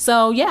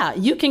 So yeah,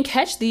 you can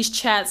catch these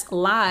chats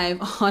live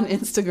on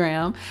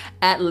Instagram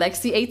at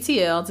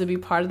LexiATL to be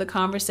part of the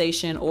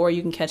conversation, or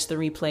you can catch the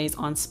replays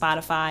on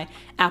Spotify,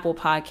 Apple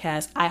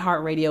Podcasts,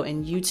 iHeartRadio,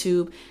 and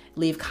YouTube.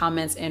 Leave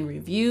comments and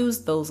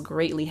reviews. Those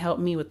greatly help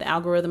me with the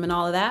algorithm and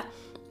all of that.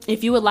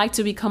 If you would like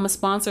to become a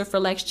sponsor for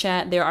Lex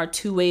Chat, there are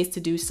 2 ways to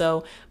do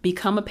so.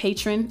 Become a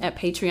patron at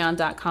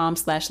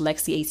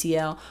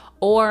patreon.com/LexiATL,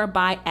 or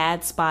buy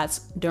ad spots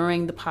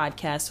during the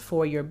podcast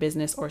for your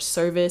business or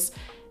service.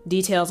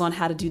 Details on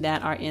how to do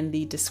that are in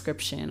the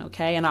description,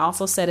 okay? And I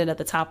also said it at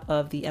the top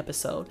of the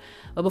episode.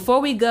 But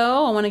before we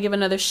go, I want to give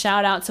another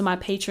shout out to my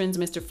patrons,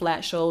 Mr.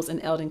 Flat Shoals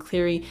and Eldon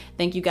Cleary.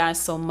 Thank you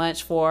guys so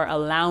much for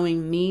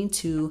allowing me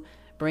to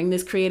bring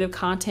this creative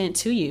content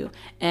to you.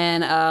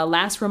 And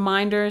last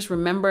reminders,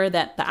 remember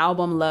that the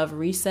album Love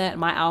Reset,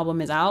 my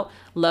album is out,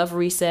 Love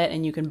Reset,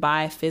 and you can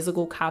buy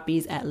physical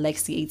copies at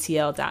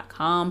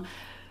lexiatl.com.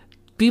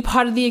 Be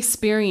part of the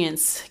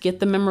experience. Get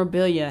the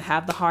memorabilia.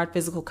 Have the hard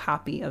physical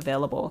copy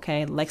available.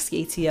 Okay.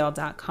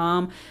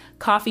 lexiatl.com.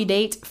 Coffee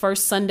date,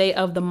 first Sunday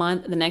of the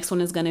month. The next one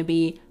is going to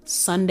be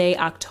Sunday,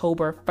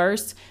 October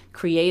 1st.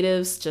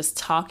 Creatives just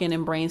talking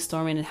and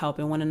brainstorming and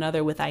helping one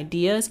another with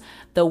ideas.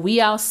 The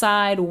We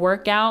Outside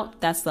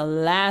workout, that's the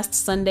last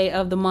Sunday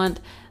of the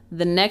month.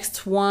 The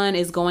next one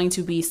is going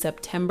to be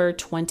September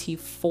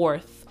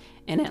 24th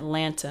in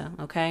Atlanta.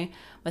 Okay.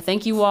 But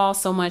thank you all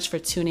so much for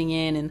tuning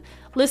in and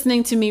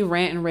listening to me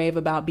rant and rave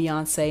about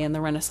Beyonce and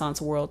the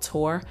Renaissance World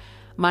Tour.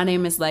 My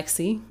name is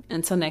Lexi.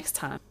 Until next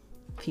time,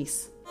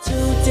 peace.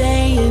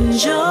 Today,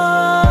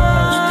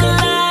 enjoy.